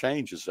radically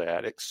changes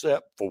that,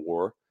 except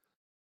for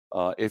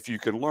if you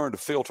can learn to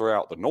filter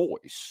out the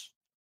noise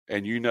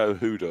and you know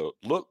who to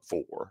look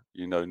for,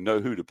 know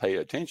who to pay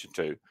attention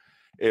to.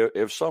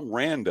 If some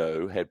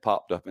rando had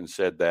popped up and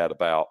said that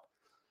about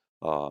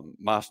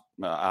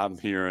I'm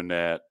hearing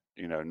that,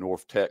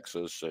 North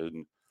Texas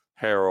and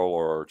Harrell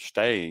are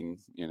staying,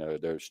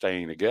 they're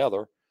staying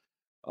together.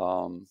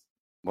 Well,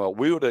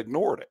 we would have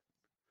ignored it.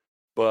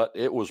 But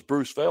it was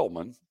Bruce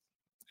Feldman,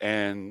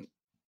 and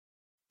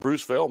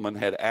Bruce Feldman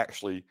had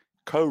actually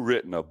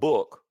co-written a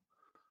book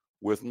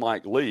with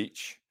Mike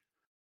Leach,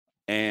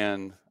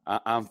 and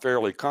I'm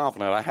fairly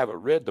confident. I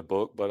haven't read the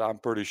book, but I'm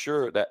pretty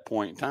sure at that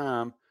point in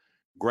time,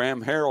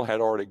 Graham Harrell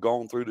had already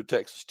gone through the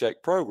Texas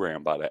Tech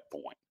program by that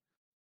point.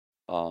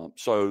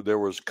 So there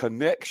was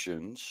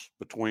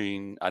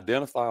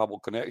identifiable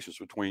connections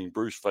between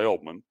Bruce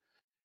Feldman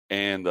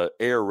and the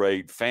Air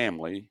Raid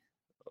family,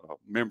 a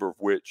member of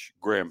which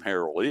Graham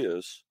Harrell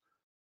is.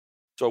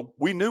 So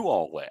we knew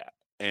all that.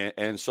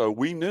 And so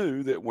we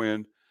knew that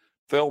when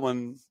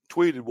Feldman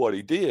tweeted what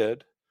he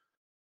did,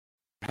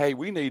 hey,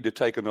 we need to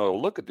take another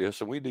look at this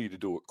and we need to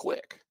do it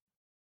quick.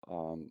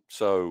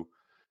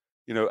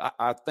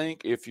 I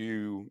think if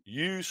you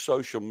use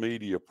social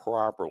media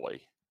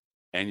properly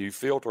and you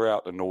filter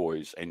out the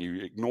noise and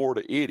you ignore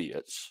the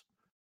idiots,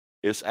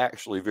 it's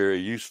actually very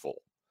useful.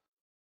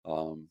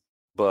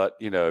 But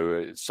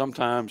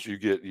sometimes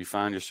you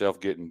find yourself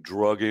getting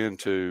drug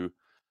into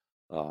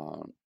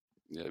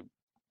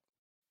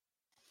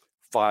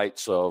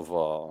fights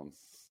of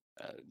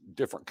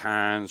different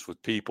kinds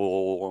with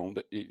people.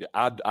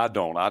 I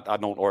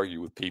don't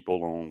argue with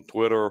people on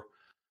Twitter,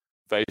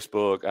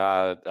 Facebook.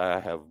 I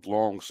have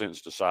long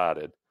since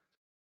decided.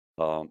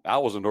 I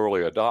was an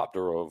early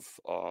adopter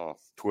of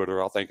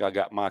Twitter. I think I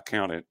got my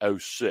account in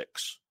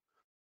 2006.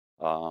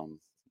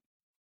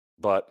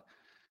 But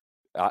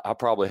I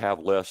probably have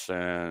less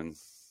than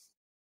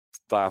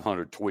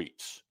 500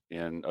 tweets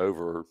in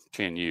over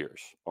 10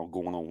 years. I'm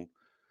going on,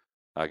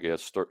 I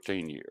guess,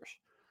 13 years.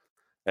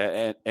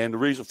 And the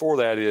reason for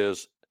that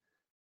is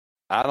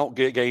I don't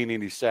gain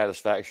any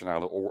satisfaction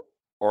out of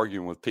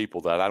arguing with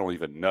people that I don't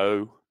even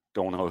know,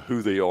 don't know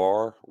who they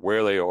are,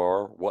 where they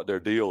are, what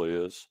their deal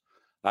is.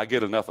 I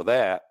get enough of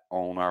that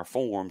on our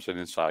forums and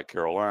Inside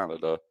Carolina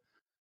to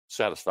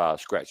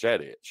scratch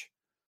that itch.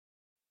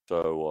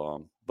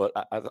 So, but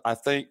I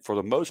think for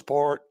the most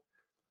part,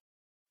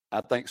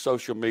 I think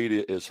social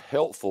media is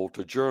helpful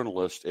to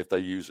journalists if they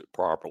use it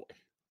properly.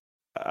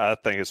 I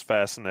think it's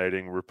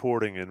fascinating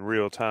reporting in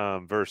real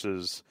time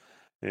versus,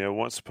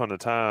 once upon a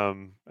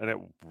time, and it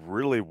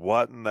really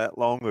wasn't that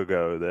long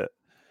ago that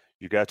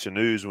you got your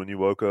news when you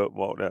woke up,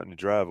 walked out in your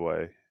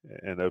driveway,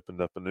 and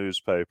opened up a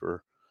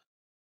newspaper.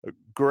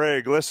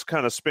 Greg, let's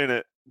kind of spin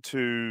it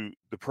to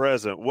the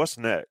present. What's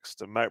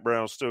next? Mack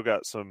Brown's still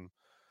got some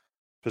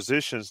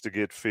positions to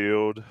get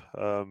filled.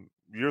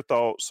 Your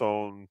thoughts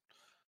on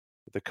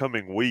the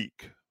coming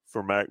week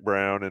for Mack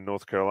Brown in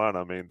North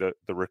Carolina? I mean,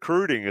 the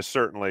recruiting is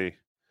certainly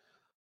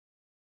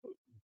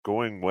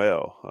going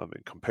well. I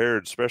mean,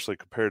 especially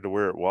compared to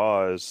where it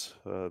was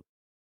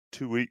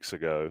 2 weeks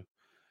ago.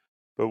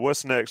 But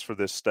what's next for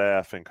this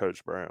staff and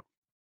Coach Brown?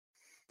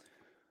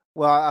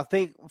 Well, I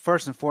think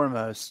first and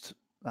foremost,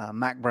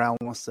 Mack Brown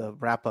wants to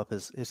wrap up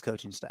his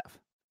coaching staff.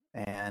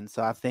 And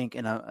so I think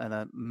in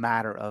a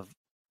matter of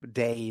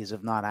days,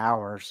 if not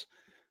hours,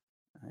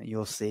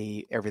 you'll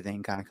see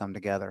everything kind of come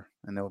together,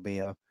 and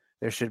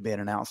there should be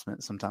an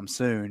announcement sometime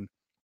soon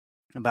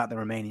about the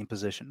remaining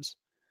positions.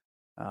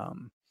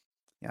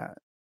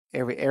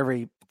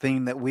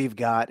 Everything that we've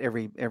got,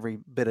 every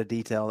bit of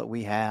detail that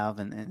we have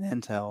and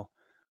intel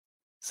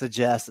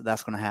suggests that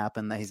that's going to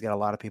happen, that he's got a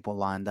lot of people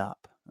lined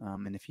up.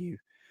 And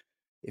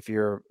if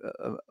you're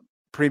a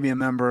premium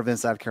member of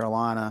Inside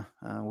Carolina,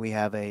 we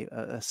have a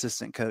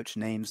assistant coach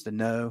names to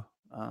know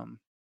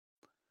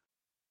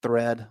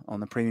thread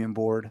on the premium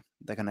board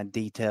that kind of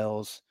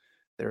details.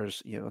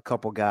 There's a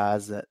couple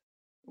guys that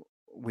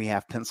we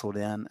have penciled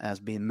in as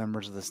being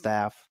members of the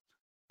staff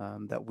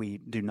that we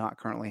do not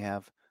currently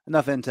have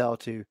enough intel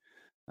to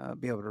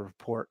be able to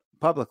report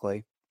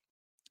publicly,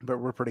 but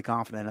we're pretty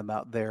confident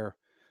about their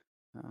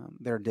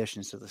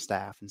additions to the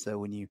staff. And so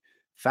when you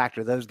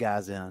factor those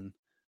guys in,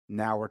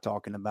 now we're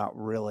talking about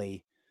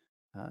really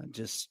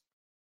just,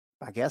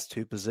 I guess,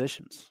 two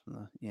positions.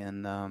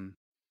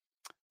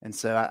 And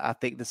so I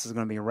think this is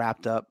going to be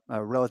wrapped up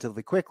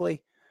relatively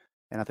quickly.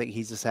 And I think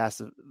he just has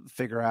to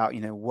figure out,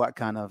 what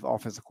kind of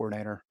offensive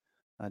coordinator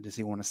does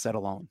he want to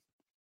settle on.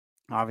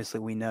 Obviously,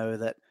 we know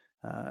that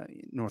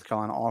North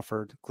Carolina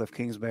offered Cliff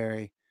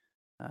Kingsbury.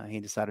 He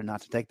decided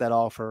not to take that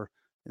offer.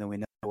 And then we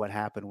know what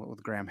happened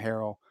with Graham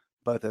Harrell,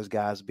 both those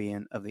guys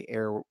being of the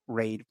air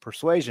raid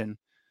persuasion.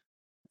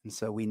 And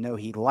so we know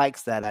he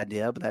likes that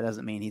idea, but that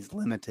doesn't mean he's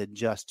limited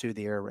just to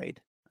the air raid.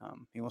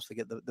 He wants to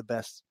get the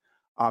best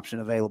option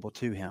available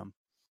to him.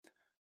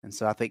 And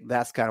so I think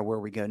that's kind of where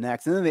we go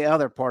next. And then the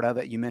other part of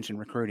it, you mentioned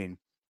recruiting.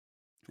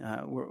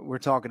 We're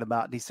talking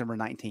about December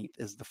 19th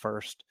is the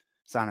first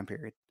signing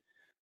period.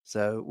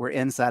 So we're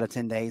inside of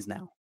 10 days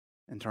now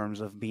in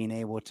terms of being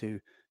able to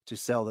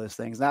sell those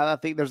things. Now, I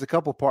think there's a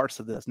couple parts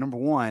of this. Number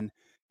one,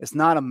 it's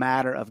not a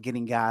matter of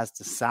getting guys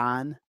to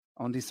sign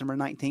on December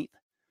 19th.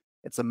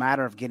 It's a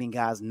matter of getting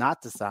guys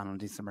not to sign on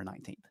December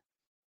 19th.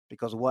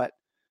 Because what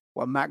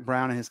Mack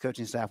Brown and his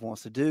coaching staff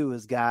wants to do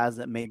is guys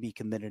that may be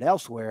committed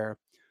elsewhere,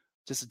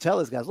 just to tell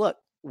these guys, look,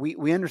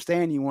 we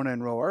understand you want to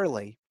enroll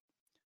early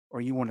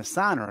or you want to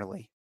sign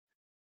early,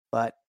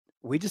 but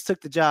we just took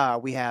the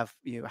job. We have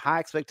high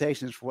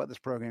expectations for what this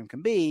program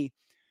can be.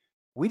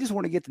 We just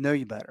want to get to know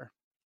you better.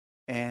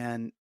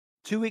 And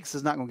 2 weeks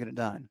is not going to get it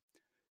done.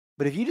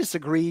 But if you just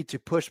agree to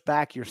push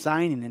back your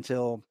signing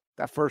until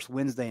that first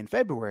Wednesday in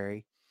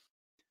February,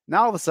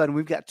 now all of a sudden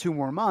we've got 2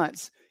 more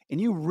months,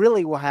 and you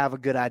really will have a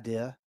good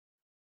idea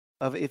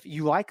of if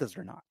you like us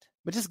or not.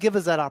 But just give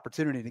us that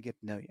opportunity to get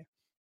to know you.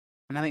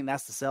 And I think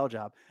that's the sell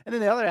job. And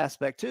then the other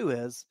aspect too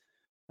is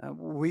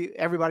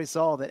everybody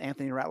saw that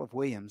Anthony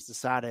Ratliff-Williams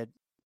decided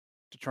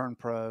to turn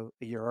pro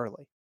a year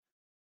early.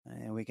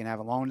 And we can have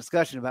a long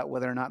discussion about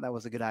whether or not that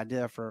was a good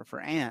idea for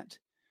Ant.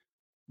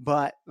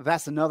 But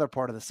that's another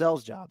part of the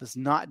sales job. It's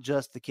not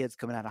just the kids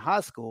coming out of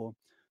high school,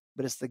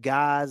 but it's the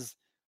guys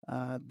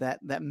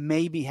that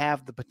maybe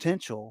have the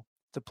potential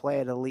to play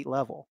at elite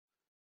level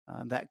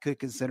that could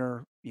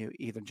consider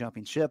either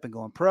jumping ship and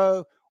going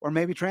pro or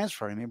maybe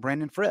transferring. I mean,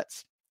 Brandon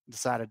Fritz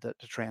decided to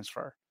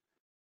transfer.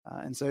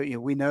 And so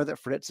we know that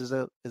Fritz is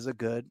a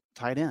good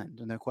tight end,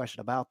 and no question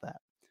about that.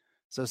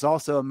 So it's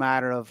also a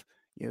matter of,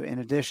 in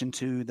addition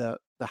to the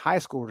high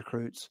school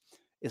recruits,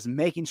 is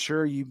making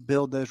sure you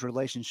build those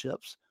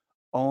relationships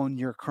on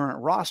your current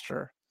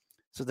roster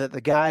so that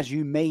the guys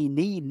you may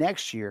need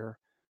next year,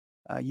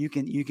 you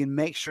can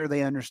make sure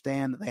they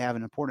understand that they have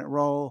an important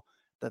role,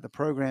 that the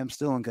program's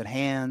still in good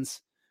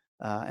hands,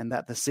 and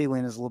that the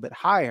ceiling is a little bit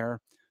higher,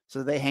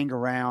 so they hang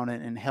around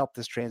and help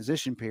this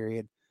transition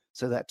period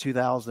so that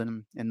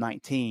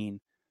 2019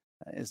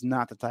 is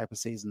not the type of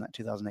season that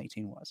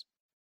 2018 was.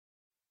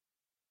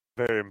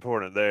 Very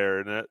important there,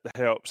 and that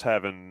helps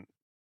having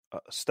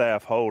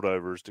staff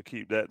holdovers to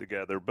keep that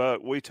together.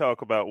 But we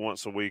talk about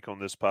once a week on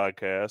this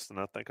podcast, and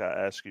I think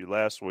I asked you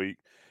last week,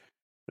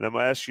 and I'm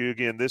going to ask you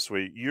again this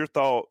week, your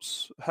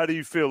thoughts. How do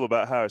you feel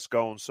about how it's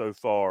gone so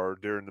far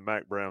during the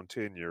Mack Brown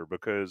tenure?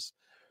 Because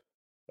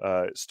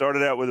it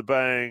started out with a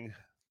bang,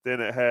 then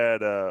it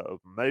had a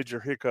major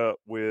hiccup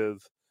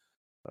with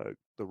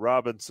the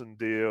Robinson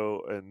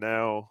deal, and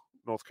now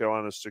North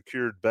Carolina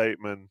secured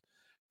Bateman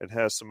and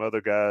has some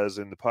other guys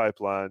in the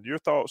pipeline. Your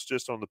thoughts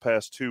just on the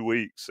past 2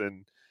 weeks,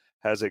 and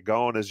has it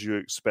gone as you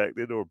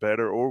expected, or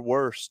better, or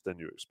worse than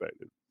you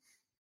expected?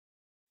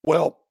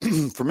 Well,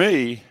 for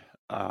me,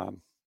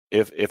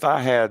 if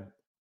I had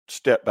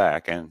stepped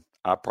back, and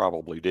I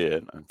probably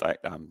did, in fact,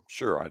 I'm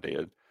sure I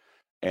did,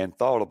 and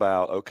thought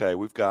about, okay,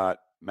 we've got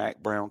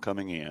Mack Brown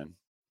coming in.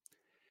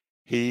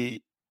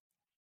 He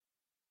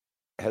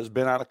has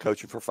been out of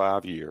coaching for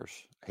 5 years.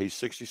 He's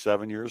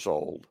 67 years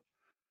old.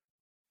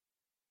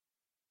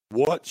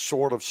 What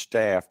sort of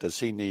staff does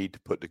he need to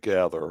put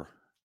together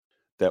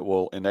that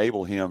will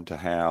enable him to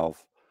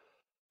have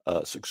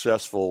a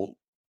successful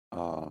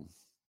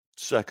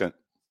second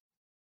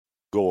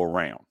go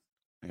around?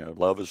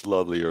 Love is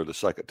lovelier the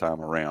second time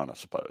around, I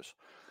suppose.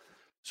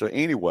 So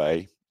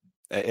anyway,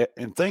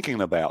 in thinking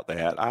about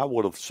that, I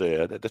would have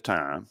said at the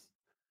time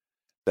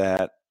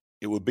that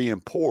it would be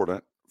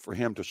important for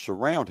him to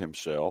surround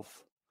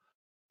himself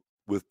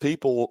with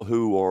people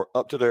who are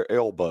up to their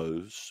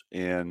elbows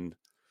in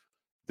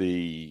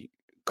the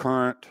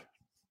current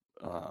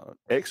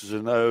X's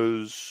and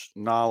O's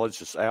knowledge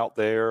that's out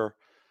there,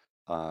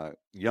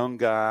 young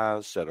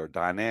guys that are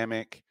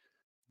dynamic,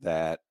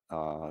 that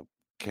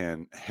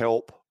can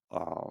help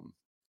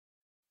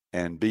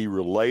and be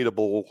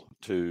relatable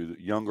to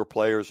younger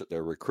players that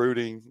they're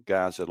recruiting,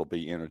 guys that'll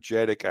be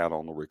energetic out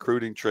on the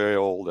recruiting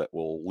trail, that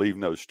will leave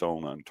no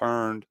stone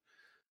unturned,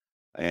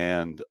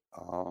 and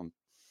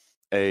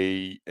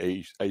a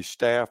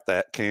staff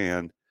that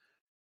can,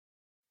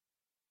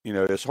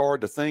 it's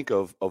hard to think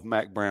of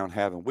Mack Brown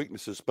having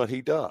weaknesses, but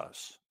he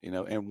does,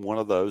 and one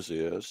of those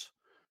is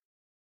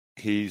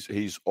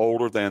he's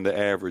older than the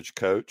average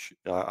coach.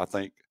 I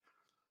think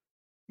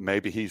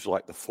maybe he's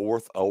like the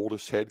 4th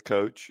oldest head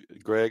coach,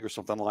 Greg, or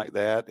something like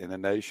that in the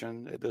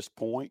nation at this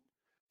point.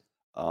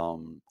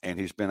 And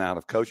he's been out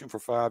of coaching for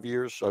 5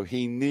 years. So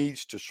he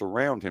needs to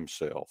surround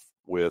himself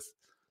with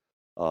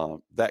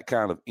that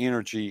kind of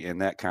energy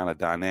and that kind of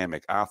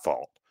dynamic, I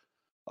thought,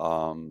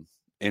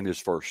 in his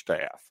first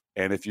staff.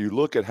 And if you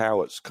look at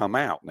how it's come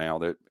out now,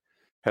 there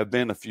have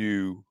been a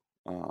few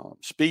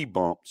speed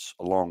bumps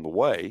along the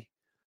way.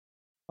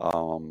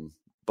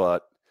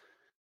 But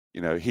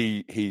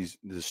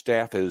the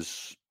staff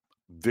is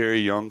very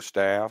young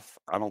staff.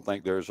 I don't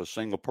think there's a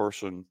single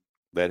person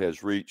that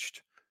has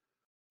reached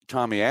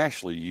Tommy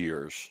Ashley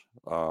years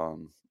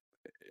on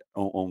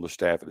the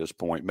staff at this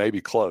point.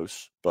 Maybe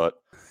close, but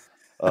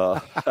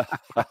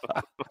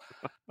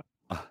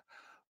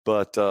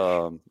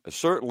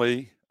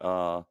certainly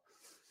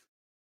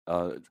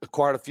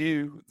quite a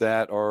few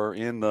that are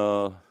in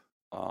the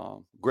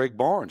Greg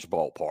Barnes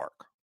ballpark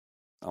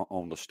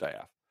on the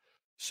staff.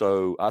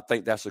 So I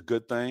think that's a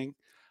good thing.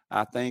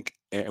 I think,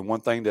 and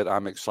one thing that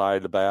I'm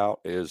excited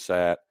about is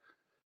that,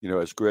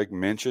 as Greg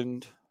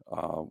mentioned,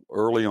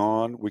 early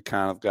on, we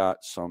kind of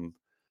got some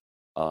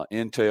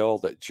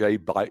intel that Jay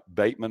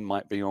Bateman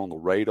might be on the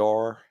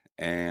radar,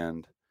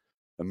 and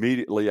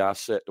immediately I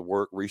set to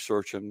work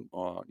researching,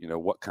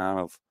 what kind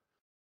of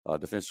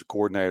defensive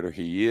coordinator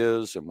he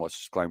is and what's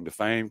his claim to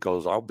fame.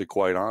 Because I'll be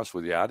quite honest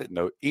with you, I didn't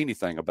know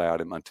anything about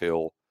him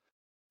until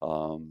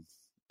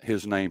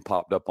his name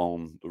popped up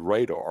on the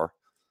radar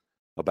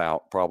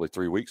about probably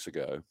 3 weeks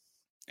ago,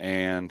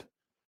 and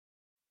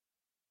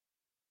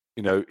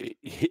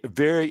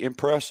very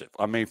impressive.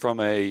 I mean, from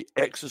a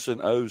X's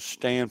and O's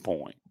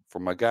standpoint,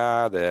 from a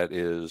guy that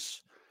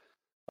is,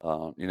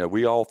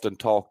 we often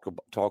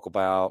talk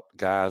about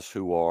guys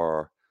who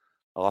are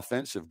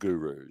offensive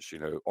gurus,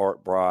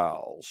 Art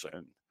Briles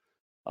and,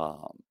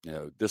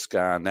 this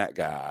guy and that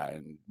guy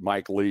and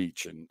Mike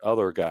Leach and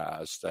other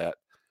guys that,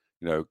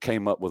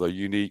 came up with a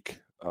unique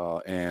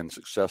and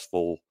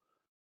successful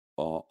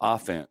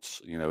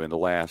offense,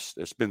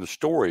 it's been the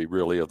story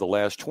really of the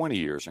last 20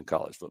 years in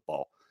college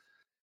football.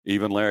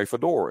 Even Larry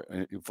Fedora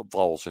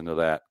falls into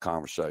that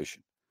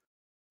conversation.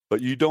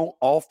 But you don't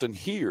often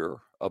hear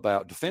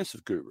about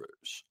defensive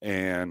gurus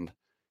and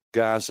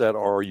guys that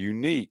are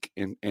unique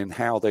in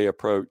how they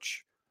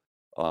approach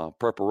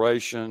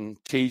preparation,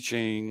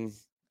 teaching,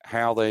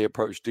 how they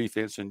approach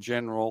defense in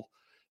general.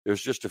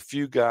 There's just a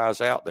few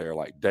guys out there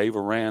like Dave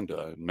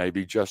Aranda and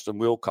maybe Justin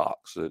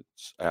Wilcox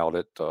that's out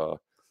at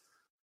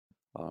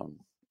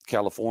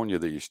California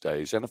these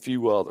days, and a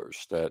few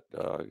others that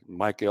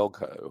Mike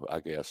Elko, I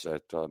guess,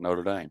 at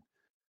Notre Dame,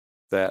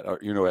 that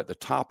are, at the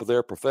top of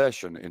their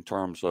profession in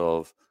terms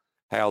of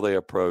how they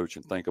approach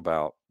and think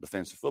about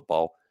defensive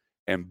football.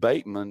 And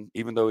Bateman,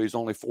 even though he's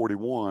only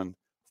 41,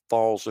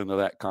 falls into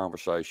that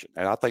conversation.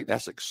 And I think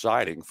that's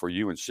exciting for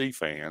UNC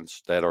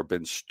fans that have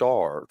been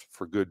starved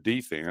for good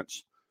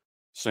defense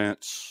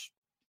since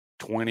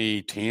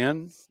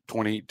 2010,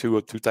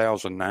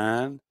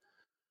 2009.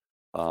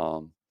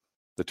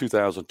 The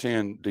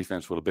 2010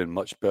 defense would have been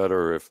much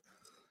better if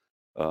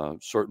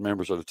certain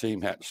members of the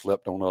team hadn't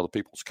slept on other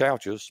people's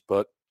couches.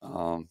 But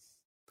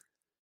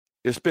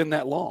it's been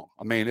that long.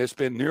 I mean, it's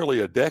been nearly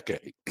a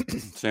decade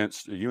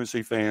since the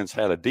UNC fans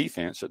had a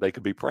defense that they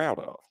could be proud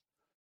of.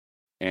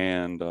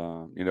 And,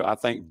 I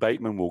think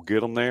Bateman will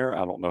get them there.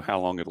 I don't know how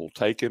long it'll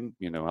take him.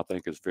 I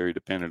think it's very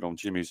dependent on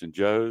Jimmy's and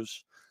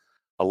Joe's.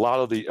 A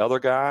lot of the other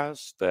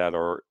guys that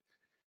are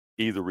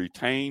either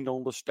retained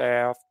on the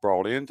staff,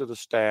 brought into the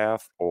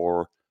staff,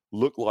 or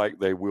look like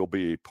they will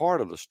be a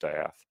part of the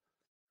staff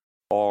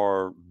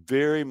are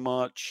very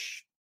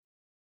much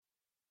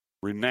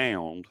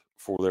renowned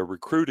for their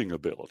recruiting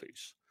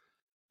abilities.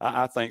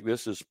 I think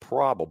this is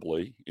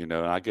probably, and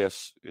I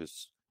guess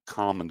it's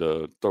common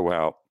to throw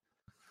out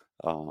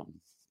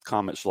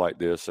comments like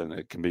this, and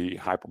it can be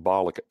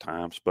hyperbolic at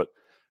times, but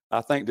I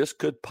think this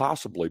could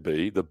possibly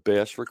be the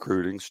best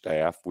recruiting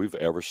staff we've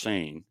ever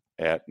seen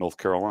at North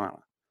Carolina.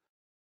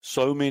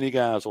 So many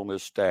guys on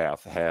this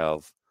staff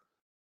have,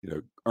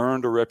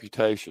 earned a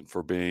reputation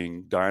for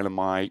being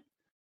dynamite,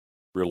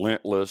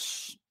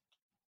 relentless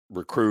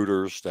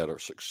recruiters that are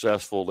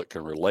successful, that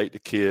can relate to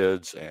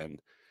kids and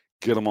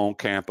get them on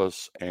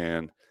campus.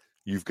 And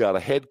you've got a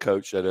head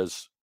coach that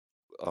is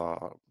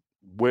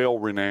well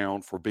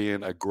renowned for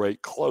being a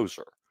great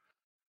closer.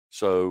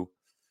 So,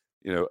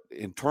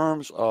 in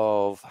terms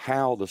of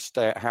how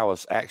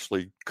it's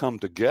actually come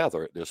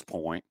together at this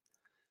point,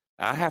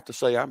 I have to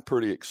say I'm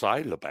pretty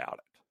excited about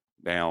it.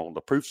 Now,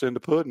 the proof's in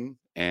the pudding,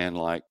 and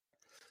like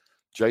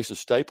Jason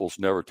Staples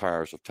never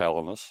tires of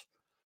telling us,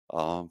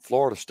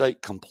 Florida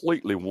State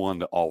completely won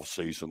the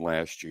offseason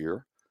last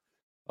year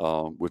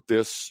with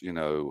this,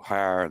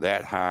 hire,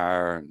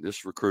 and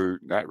this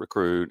recruit, and that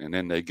recruit, and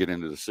then they get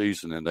into the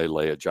season and they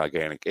lay a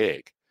gigantic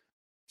egg.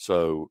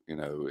 So,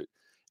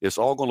 it's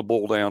all going to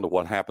boil down to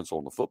what happens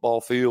on the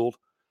football field.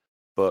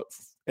 But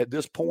at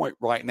this point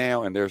right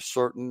now, and there's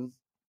certain,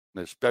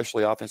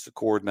 especially offensive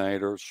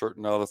coordinators,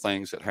 certain other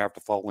things that have to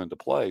fall into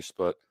place.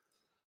 But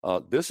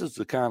this is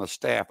the kind of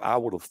staff I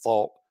would have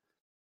thought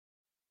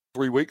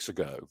 3 weeks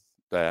ago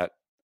that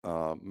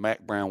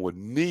Mack Brown would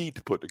need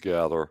to put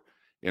together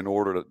in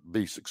order to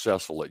be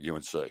successful at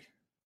UNC.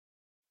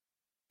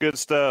 Good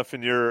stuff,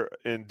 and you're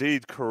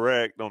indeed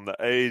correct on the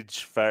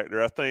age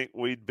factor. I think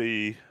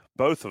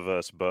both of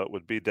us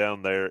would be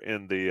down there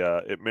in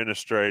the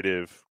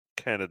administrative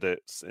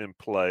candidates in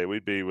play.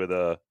 We'd be with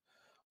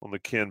on the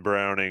Ken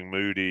Browning,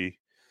 Moody,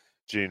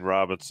 Gene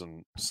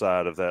Robinson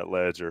side of that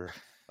ledger.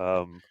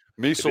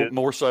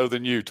 More so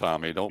than you,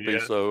 Tommy. Don't be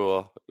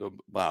so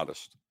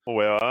modest.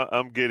 Well,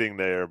 I'm getting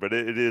there, but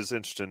it is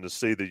interesting to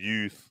see the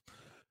youth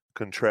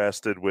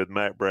contrasted with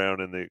Mack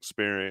Brown and the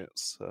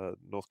experience.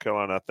 North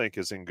Carolina, I think,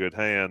 is in good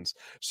hands.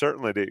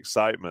 Certainly the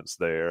excitement's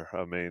there.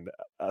 I mean,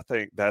 I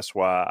think that's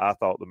why I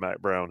thought the Mack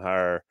Brown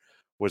hire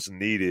was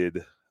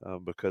needed,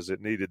 because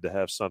it needed to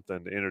have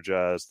something to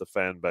energize the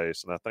fan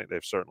base, and I think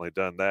they've certainly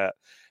done that.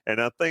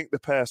 And I think the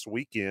past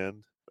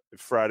weekend,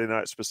 Friday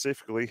night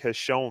specifically, has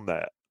shown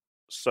that.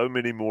 So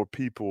many more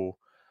people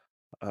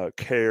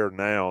care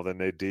now than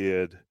they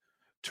did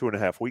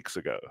 2.5 weeks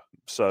ago.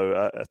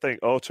 So I think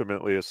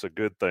ultimately it's a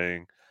good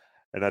thing.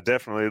 And I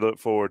definitely look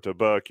forward to,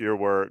 Buck, your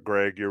work,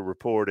 Greg, your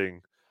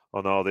reporting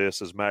on all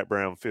this as Mack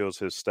Brown fills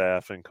his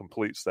staff and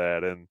completes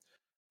that. And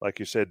like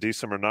you said,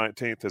 December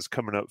 19th is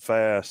coming up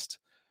fast.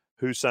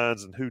 Who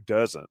signs and who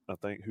doesn't? I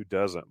think who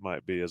doesn't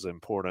might be as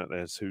important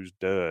as who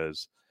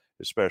does,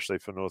 especially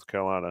for North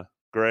Carolina.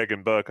 Greg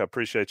and Buck, I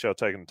appreciate y'all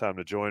taking the time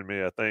to join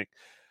me. I think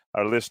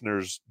our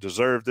listeners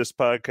deserve this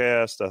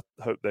podcast. I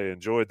hope they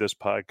enjoyed this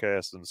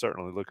podcast, and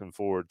certainly looking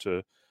forward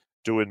to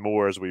doing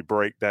more as we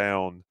break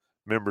down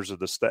members of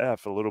the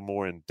staff a little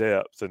more in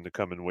depth in the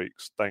coming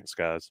weeks. Thanks,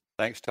 guys.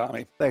 Thanks,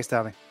 Tommy. Thanks,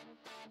 Tommy.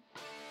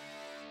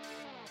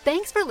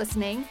 Thanks for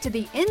listening to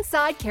the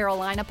Inside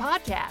Carolina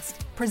podcast,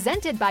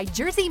 presented by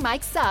Jersey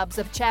Mike Subs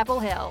of Chapel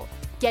Hill.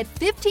 Get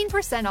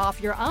 15%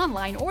 off your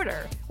online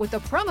order with the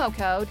promo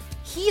code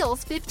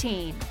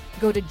HEELS15.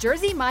 Go to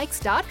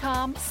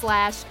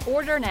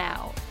jerseymikes.com/order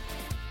now.